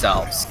Dragon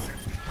themselves.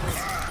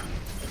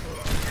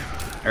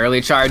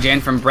 Early charge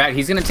in from Brett.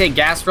 He's going to take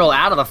Gas Roll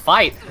out of the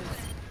fight,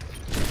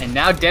 and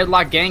now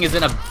Deadlock Gang is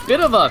in a bit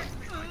of a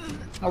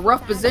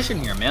rough position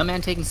here.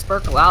 Mailman taking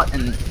Sparkle out,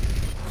 and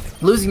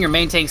losing your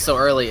main tank so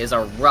early is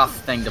a rough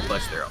thing to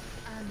push through.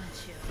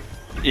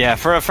 Yeah,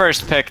 for a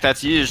first pick,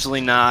 that's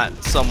usually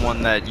not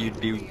someone that you'd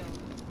be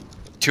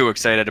too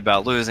excited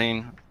about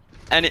losing.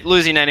 And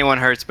losing anyone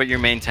hurts, but your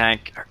main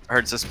tank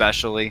hurts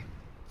especially.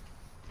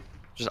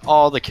 Just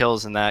all the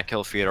kills in that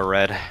kill feed are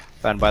red.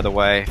 Ben, by the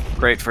way,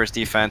 great first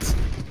defense.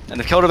 And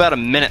they've killed about a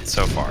minute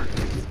so far.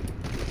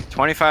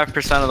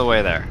 25% of the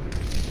way there.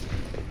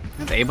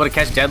 They're able to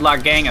catch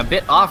Deadlock Gang a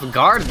bit off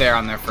guard there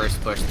on their first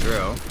push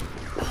through.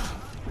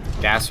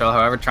 Gastrel,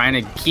 however, trying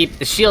to keep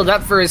the shield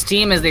up for his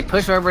team as they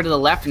push over to the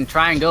left and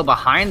try and go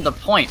behind the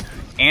point.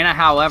 Anna,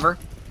 however,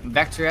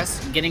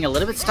 Vectoress getting a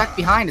little bit stuck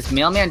behind as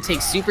Mailman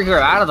takes Superhero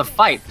out of the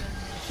fight.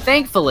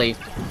 Thankfully,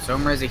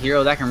 Somer is a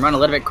hero that can run a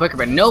little bit quicker,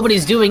 but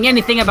nobody's doing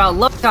anything about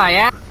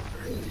Lokai.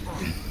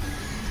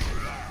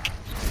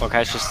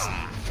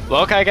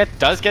 Lokai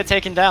does get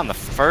taken down. The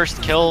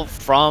first kill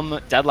from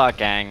Deadlock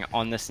Gang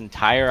on this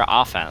entire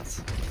offense.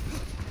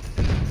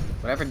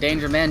 Whatever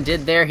Danger Man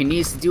did there, he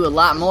needs to do a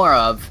lot more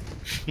of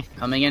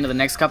coming into the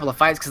next couple of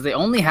fights, because they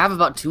only have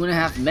about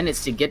 2.5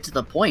 minutes to get to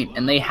the point,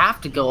 and they have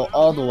to go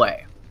all the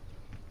way.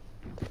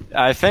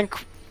 I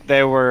think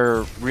they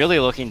were really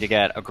looking to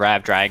get a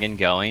Grav Dragon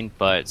going,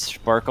 but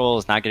Sparkle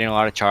is not getting a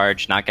lot of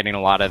charge, not getting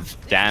a lot of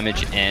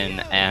damage in,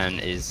 and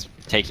is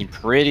taking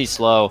pretty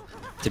slow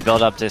to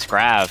build up this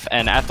Grav.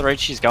 And at the rate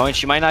she's going,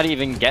 she might not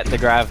even get the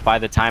Grav by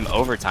the time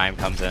overtime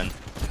comes in.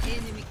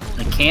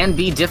 It can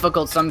be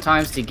difficult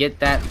sometimes to get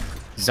that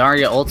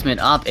Zarya ultimate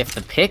up if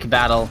the pick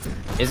battle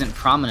isn't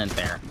prominent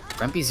there.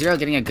 Grumpy Zero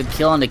getting a good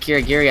kill onto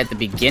Kirigiri at the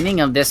beginning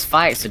of this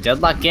fight, so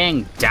Deadlock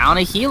Gang down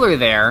a healer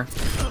there.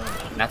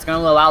 And that's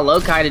going to allow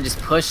Lokai to just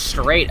push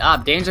straight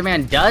up. Danger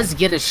Man does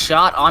get a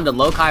shot onto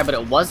Lokai, but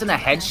it wasn't a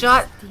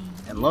headshot,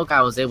 and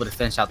Lokai was able to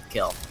finish out the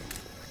kill.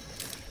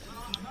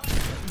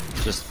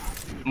 Just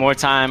more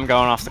time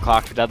going off the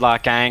clock for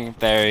Deadlock Gang.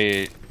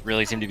 They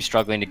really seem to be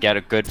struggling to get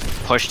a good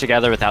push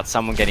together without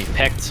someone getting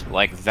picked,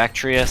 like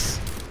Vectrius.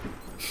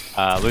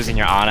 Losing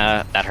your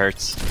Ana, that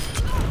hurts.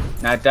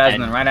 That does,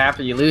 and then right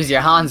after you lose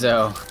your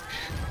Hanzo.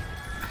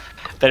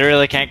 They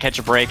really can't catch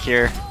a break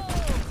here.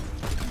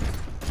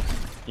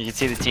 You can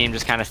see the team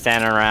just kind of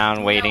standing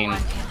around waiting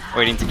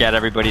to get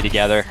everybody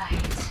together.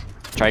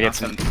 Try to get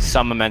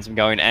some momentum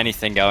going,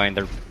 anything going.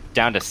 They're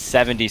down to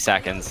 70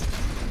 seconds.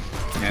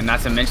 And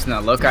not to mention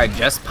that Lokai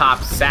just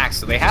popped sacks,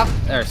 so they have,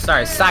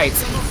 sights,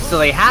 so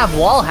they have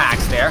wall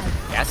hacks there.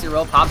 Gassy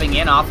Roll popping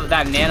in off of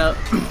that nano,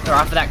 or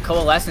off of that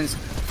coalescence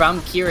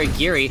from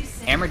Kirigiri.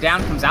 Hammer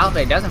down comes out,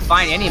 but it doesn't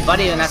find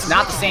anybody, and that's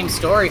not the same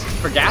story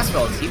for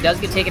Gasrolls. He does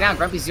get taken out.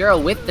 Grumpy Zero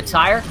with the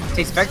tire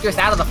takes Vectorous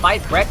out of the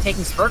fight. Brett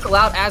taking Sparkle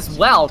out as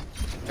well.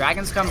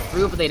 Dragons come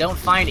through, but they don't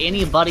find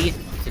anybody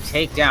to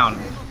take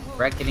down.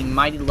 Brett getting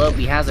mighty low, but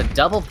he has a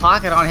double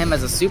pocket on him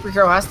as a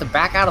superhero has to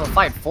back out of the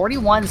fight.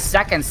 41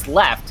 seconds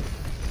left,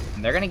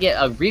 and they're going to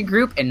get a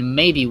regroup and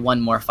maybe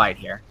one more fight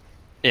here.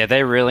 Yeah,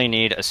 they really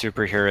need a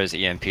superhero's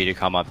EMP to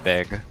come up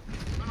big.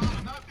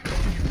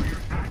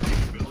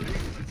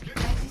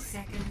 30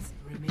 seconds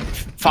remaining.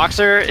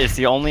 Foxer is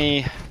the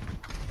only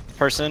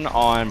person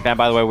on Banned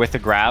by the Way with the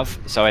Grav,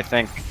 so I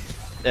think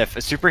if a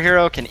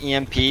superhero can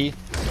EMP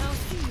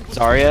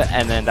Zarya,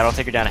 and then that'll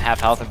take her down to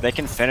half health, if they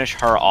can finish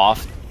her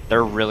off,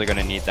 they're really going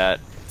to need that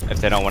if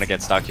they don't want to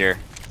get stuck here.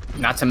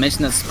 Not to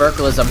mention that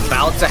Sparkle is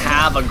about to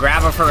have a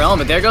grab of her own,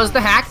 but there goes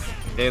the hack.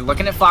 They're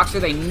looking at Foxer.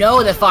 They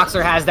know that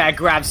Foxer has that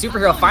grab.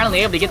 Superhero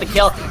finally able to get the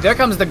kill. There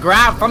comes the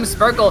grab from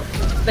Sparkle.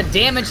 The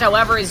damage,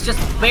 however, is just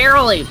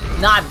barely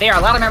not there. A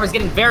lot of members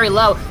getting very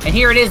low, and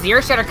here it is. The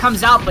Earthshatter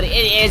comes out, but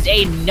it is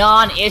a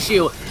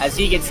non-issue as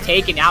he gets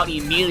taken out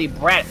immediately.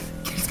 Brett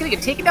is going to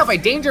get taken out by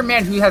Danger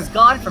Man, who has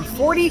gone from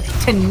 40 to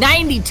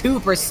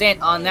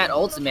 92% on that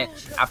ultimate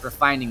after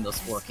finding those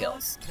 4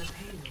 kills.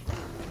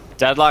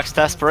 Deadlock's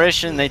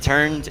desperation, they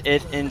turned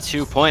it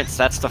into points.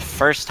 That's the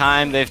first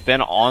time they've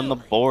been on the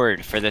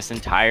board for this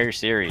entire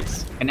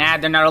series. And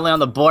they're not only on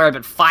the board,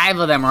 but 5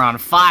 of them are on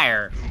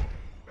fire.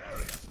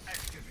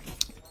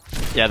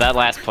 Yeah, that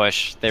last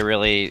push,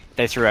 they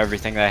threw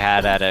everything they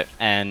had at it,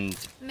 and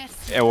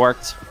it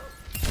worked.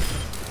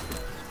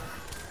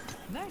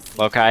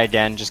 Lokai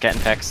again, just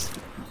getting picks.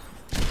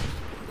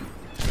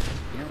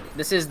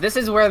 This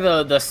is where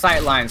the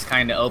sight lines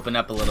kind of open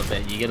up a little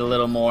bit. You get a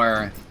little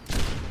more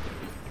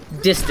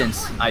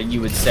distance,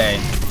 you would say,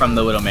 from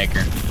the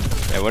Widowmaker.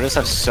 Yeah, Widows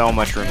have so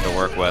much room to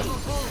work with.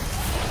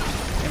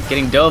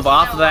 Getting dove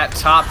off of that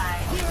top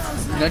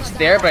notch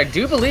there, but I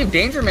do believe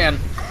Danger Man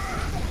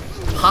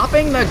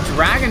popping the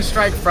Dragon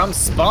Strike from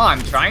spawn,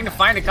 trying to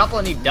find a couple,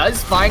 and he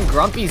does find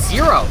Grumpy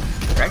Zero.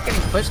 Brett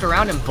getting pushed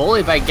around and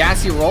bullied by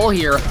Gassy Roll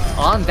here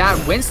on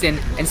that Winston,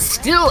 and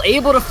still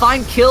able to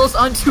find kills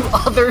onto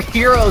other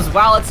heroes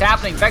while it's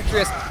happening.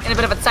 Vectorous in a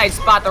bit of a tight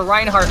spot. The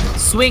Reinhardt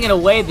swinging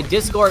away the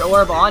Discord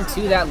Orb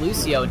onto that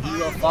Lucio, and he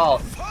will fall.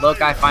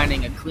 Lokai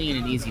finding a clean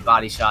and easy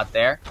body shot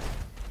there.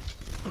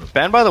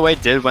 Banned by the Way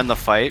did win the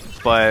fight,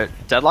 but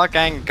Deadlock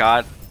Gang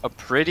got a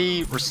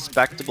pretty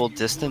respectable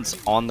distance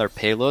on their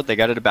payload. They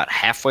got it about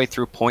halfway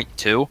through point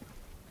 2.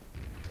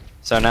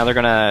 So now they're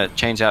going to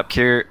change up.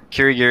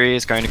 Kirigiri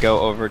is going to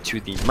go over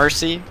to the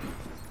Mercy,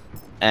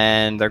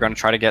 and they're going to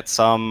try to get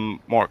some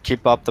more,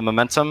 keep up the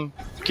momentum,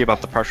 keep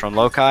up the pressure on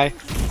Lokai.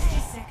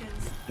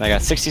 They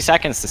got 60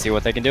 seconds to see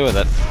what they can do with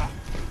it.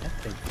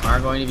 They are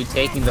going to be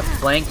taking the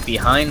flank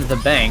behind the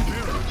bank.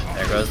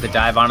 There goes the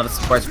dive onto the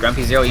supports.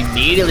 Grumpy Zero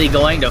immediately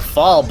going to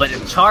fall, but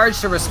a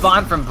charge to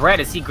respond from Brett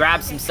as he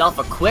grabs himself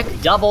a quick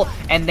double,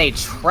 and they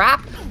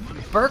trap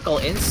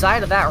Burkle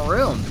inside of that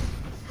room.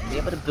 Be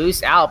able to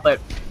boost out,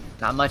 but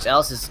not much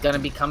else is going to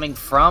be coming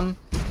from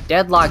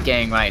Deadlock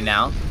Gang right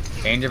now.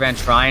 Danger Man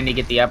trying to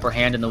get the upper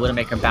hand in the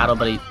Widowmaker battle,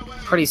 but he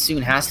pretty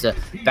soon has to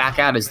back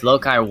out as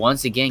Lokai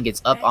once again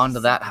gets up onto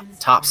that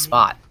top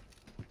spot.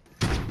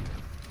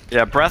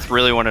 Yeah, Breath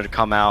really wanted to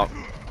come out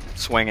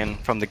swinging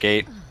from the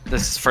gate.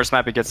 This is his first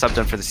map he gets subbed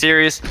in for the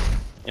series.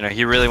 You know,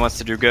 he really wants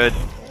to do good,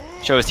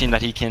 show his team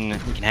that he can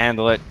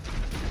handle it.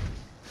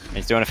 And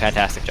he's doing a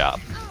fantastic job.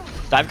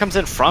 Dive comes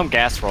in from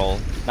Gas Roll,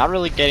 not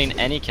really getting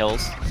any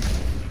kills.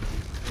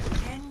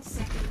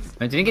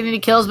 It didn't get any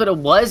kills, but it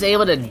was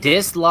able to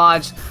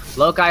dislodge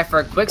Lokai for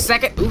a quick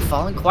second. Ooh,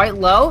 falling quite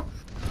low.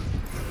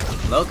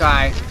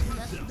 Lokai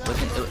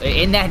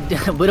in that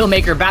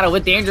Widowmaker battle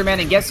with Danger Man,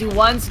 and guess who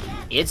won?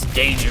 It's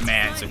Danger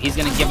Man. So he's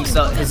going to give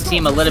his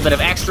team a little bit of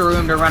extra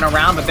room to run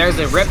around, but there's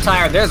a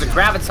Riptire, there's a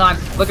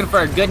Graviton looking for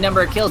a good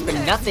number of kills, but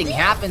nothing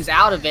happens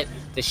out of it.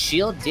 The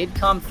shield did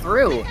come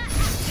through,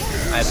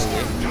 I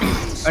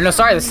believe. Oh no,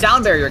 sorry, the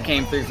sound barrier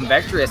came through from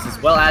Vectorous,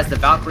 as well as the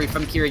Valkyrie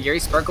from Kirigiri.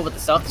 Sparkle with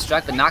the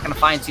self-destruct, but not going to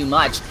find too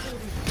much.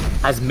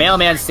 As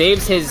Mailman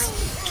saves his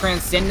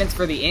Transcendence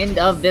for the end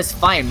of this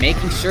fight,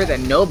 making sure that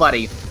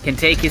nobody can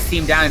take his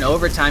team down in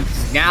overtime.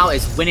 Now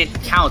is when it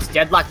counts.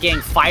 Deadlock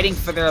Gang fighting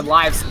for their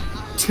lives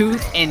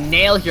tooth and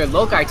nail here.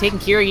 Lokai taking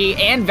Kirigi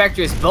and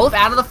Vectorous both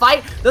out of the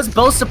fight. Those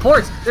both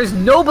supports. There's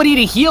nobody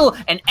to heal,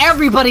 and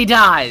everybody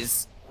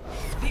dies.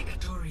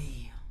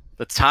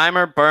 The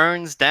timer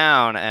burns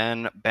down,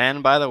 and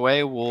Banned by the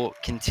Way will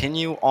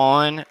continue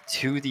on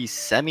to the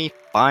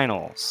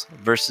semi-finals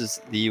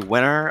versus the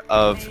winner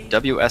of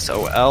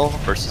WSOL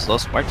versus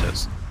Los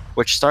Muertos,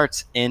 which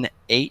starts in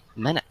 8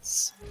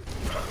 minutes.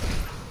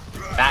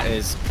 That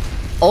is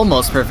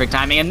almost perfect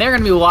timing, and they're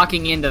going to be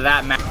walking into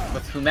that match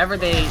with whomever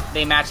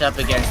they match up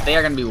against. They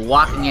are going to be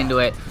walking into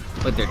it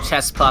with their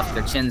chest puffed,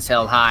 their chins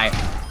held high,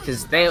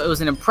 because it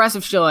was an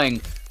impressive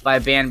showing by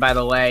Banned by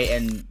the Way,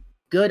 and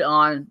good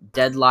on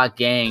Deadlock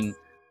Gang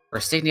for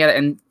sticking together.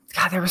 And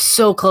God, they were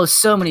so close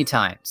so many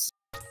times.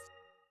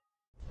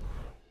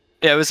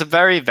 Yeah, it was a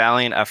very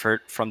valiant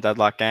effort from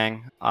Deadlock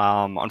Gang.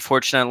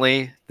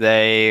 Unfortunately,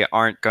 they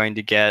aren't going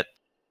to get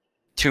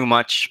too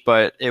much,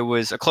 but it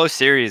was a close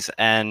series,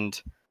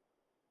 and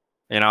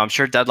I'm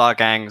sure Deadlock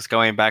Gang's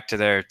going back to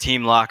their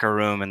team locker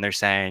room, and they're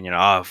saying,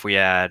 oh, if we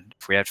had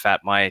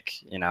Fat Mike,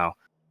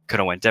 could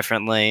have went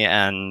differently,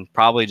 and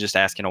probably just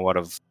asking a lot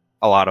of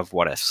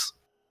what ifs.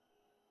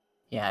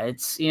 Yeah,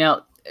 it's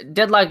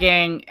Deadlock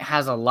Gang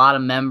has a lot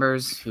of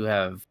members who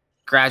have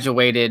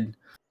graduated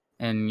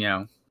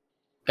and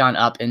gone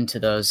up into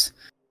those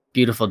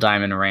beautiful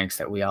diamond ranks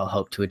that we all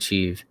hope to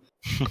achieve.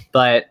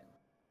 But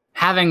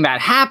having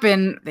that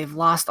happen, they've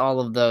lost all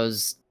of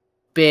those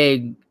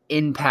big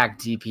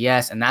impact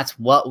DPS, and that's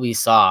what we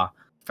saw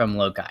from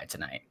Lokai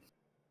tonight.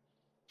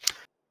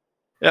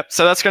 Yep,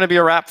 so that's going to be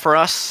a wrap for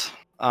us.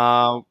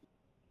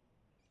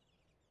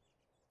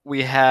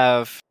 We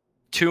have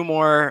 2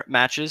 more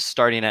matches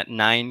starting at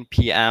 9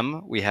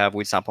 p.m. We have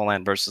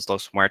Weedsampleland versus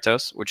Los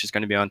Muertos, which is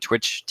going to be on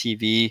Twitch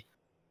TV/Direboyd,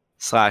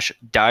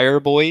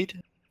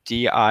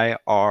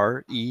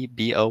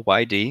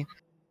 Direboyd.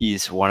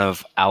 He's one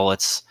of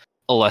Owlet's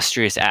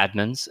illustrious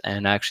admins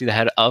and actually the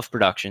head of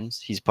productions.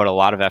 He's put a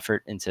lot of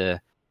effort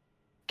into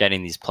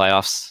getting these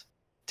playoffs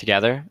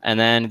together. And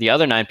then the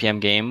other 9 p.m.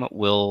 game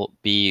will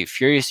be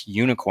Furious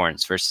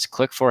Unicorns versus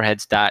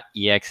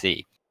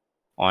Click4Heads.exe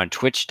on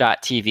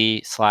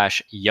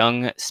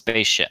twitch.tv/Young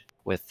Spaceship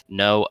with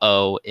no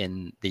O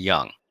in the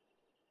Young.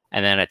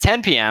 And then at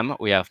 10 p.m.,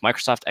 we have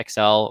Microsoft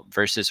Excel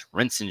versus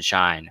Rinse and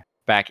Shine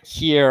back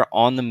here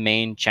on the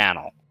main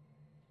channel.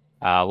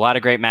 A lot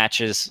of great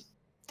matches.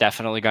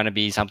 Definitely going to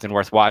be something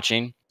worth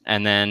watching.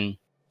 And then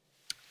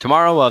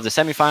tomorrow we'll have the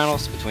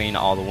semifinals between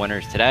all the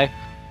winners today.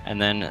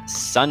 And then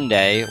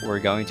Sunday, we're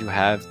going to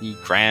have the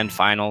grand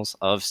finals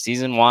of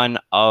Season 1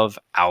 of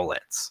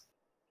Owlets.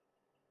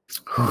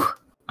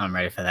 I'm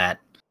ready for that.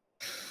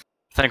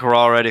 I think we're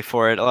all ready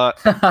for it.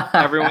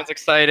 Everyone's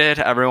excited.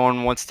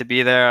 Everyone wants to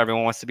be there.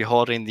 Everyone wants to be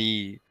holding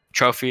the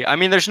trophy. I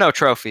mean, there's no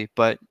trophy,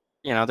 but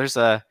there's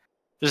a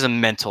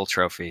mental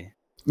trophy.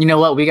 You know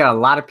what? We got a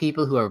lot of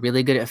people who are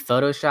really good at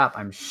Photoshop.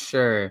 I'm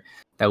sure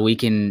that we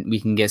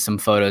can get some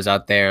photos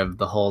out there of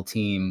the whole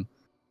team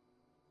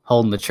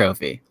holding the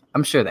trophy.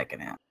 I'm sure that can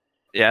happen.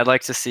 Yeah, I'd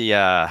like to see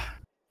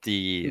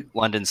the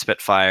London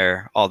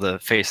Spitfire, all the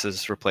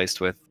faces replaced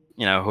with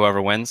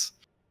whoever wins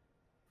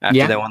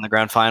after they won the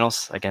grand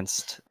finals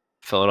against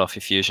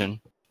Philadelphia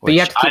Fusion. But you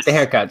have to keep the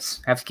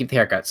haircuts. Have to keep the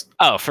haircuts.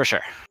 Oh, for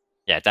sure.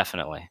 Yeah,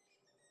 definitely.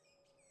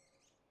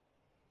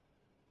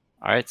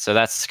 All right, so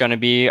that's going to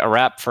be a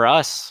wrap for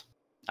us.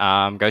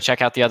 Go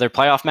check out the other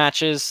playoff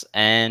matches,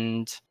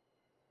 and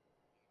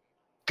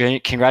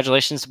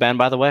congratulations to Ben,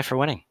 by the way, for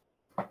winning.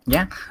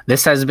 Yeah,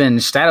 this has been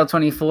Schtitle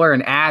 24,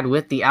 an ad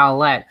with the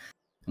Owlet,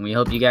 and we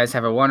hope you guys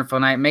have a wonderful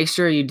night. Make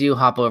sure you do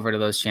hop over to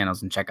those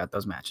channels and check out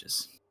those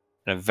matches.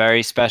 And a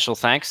very special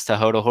thanks to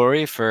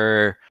Hodahori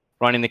for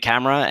running the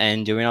camera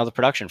and doing all the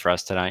production for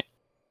us tonight.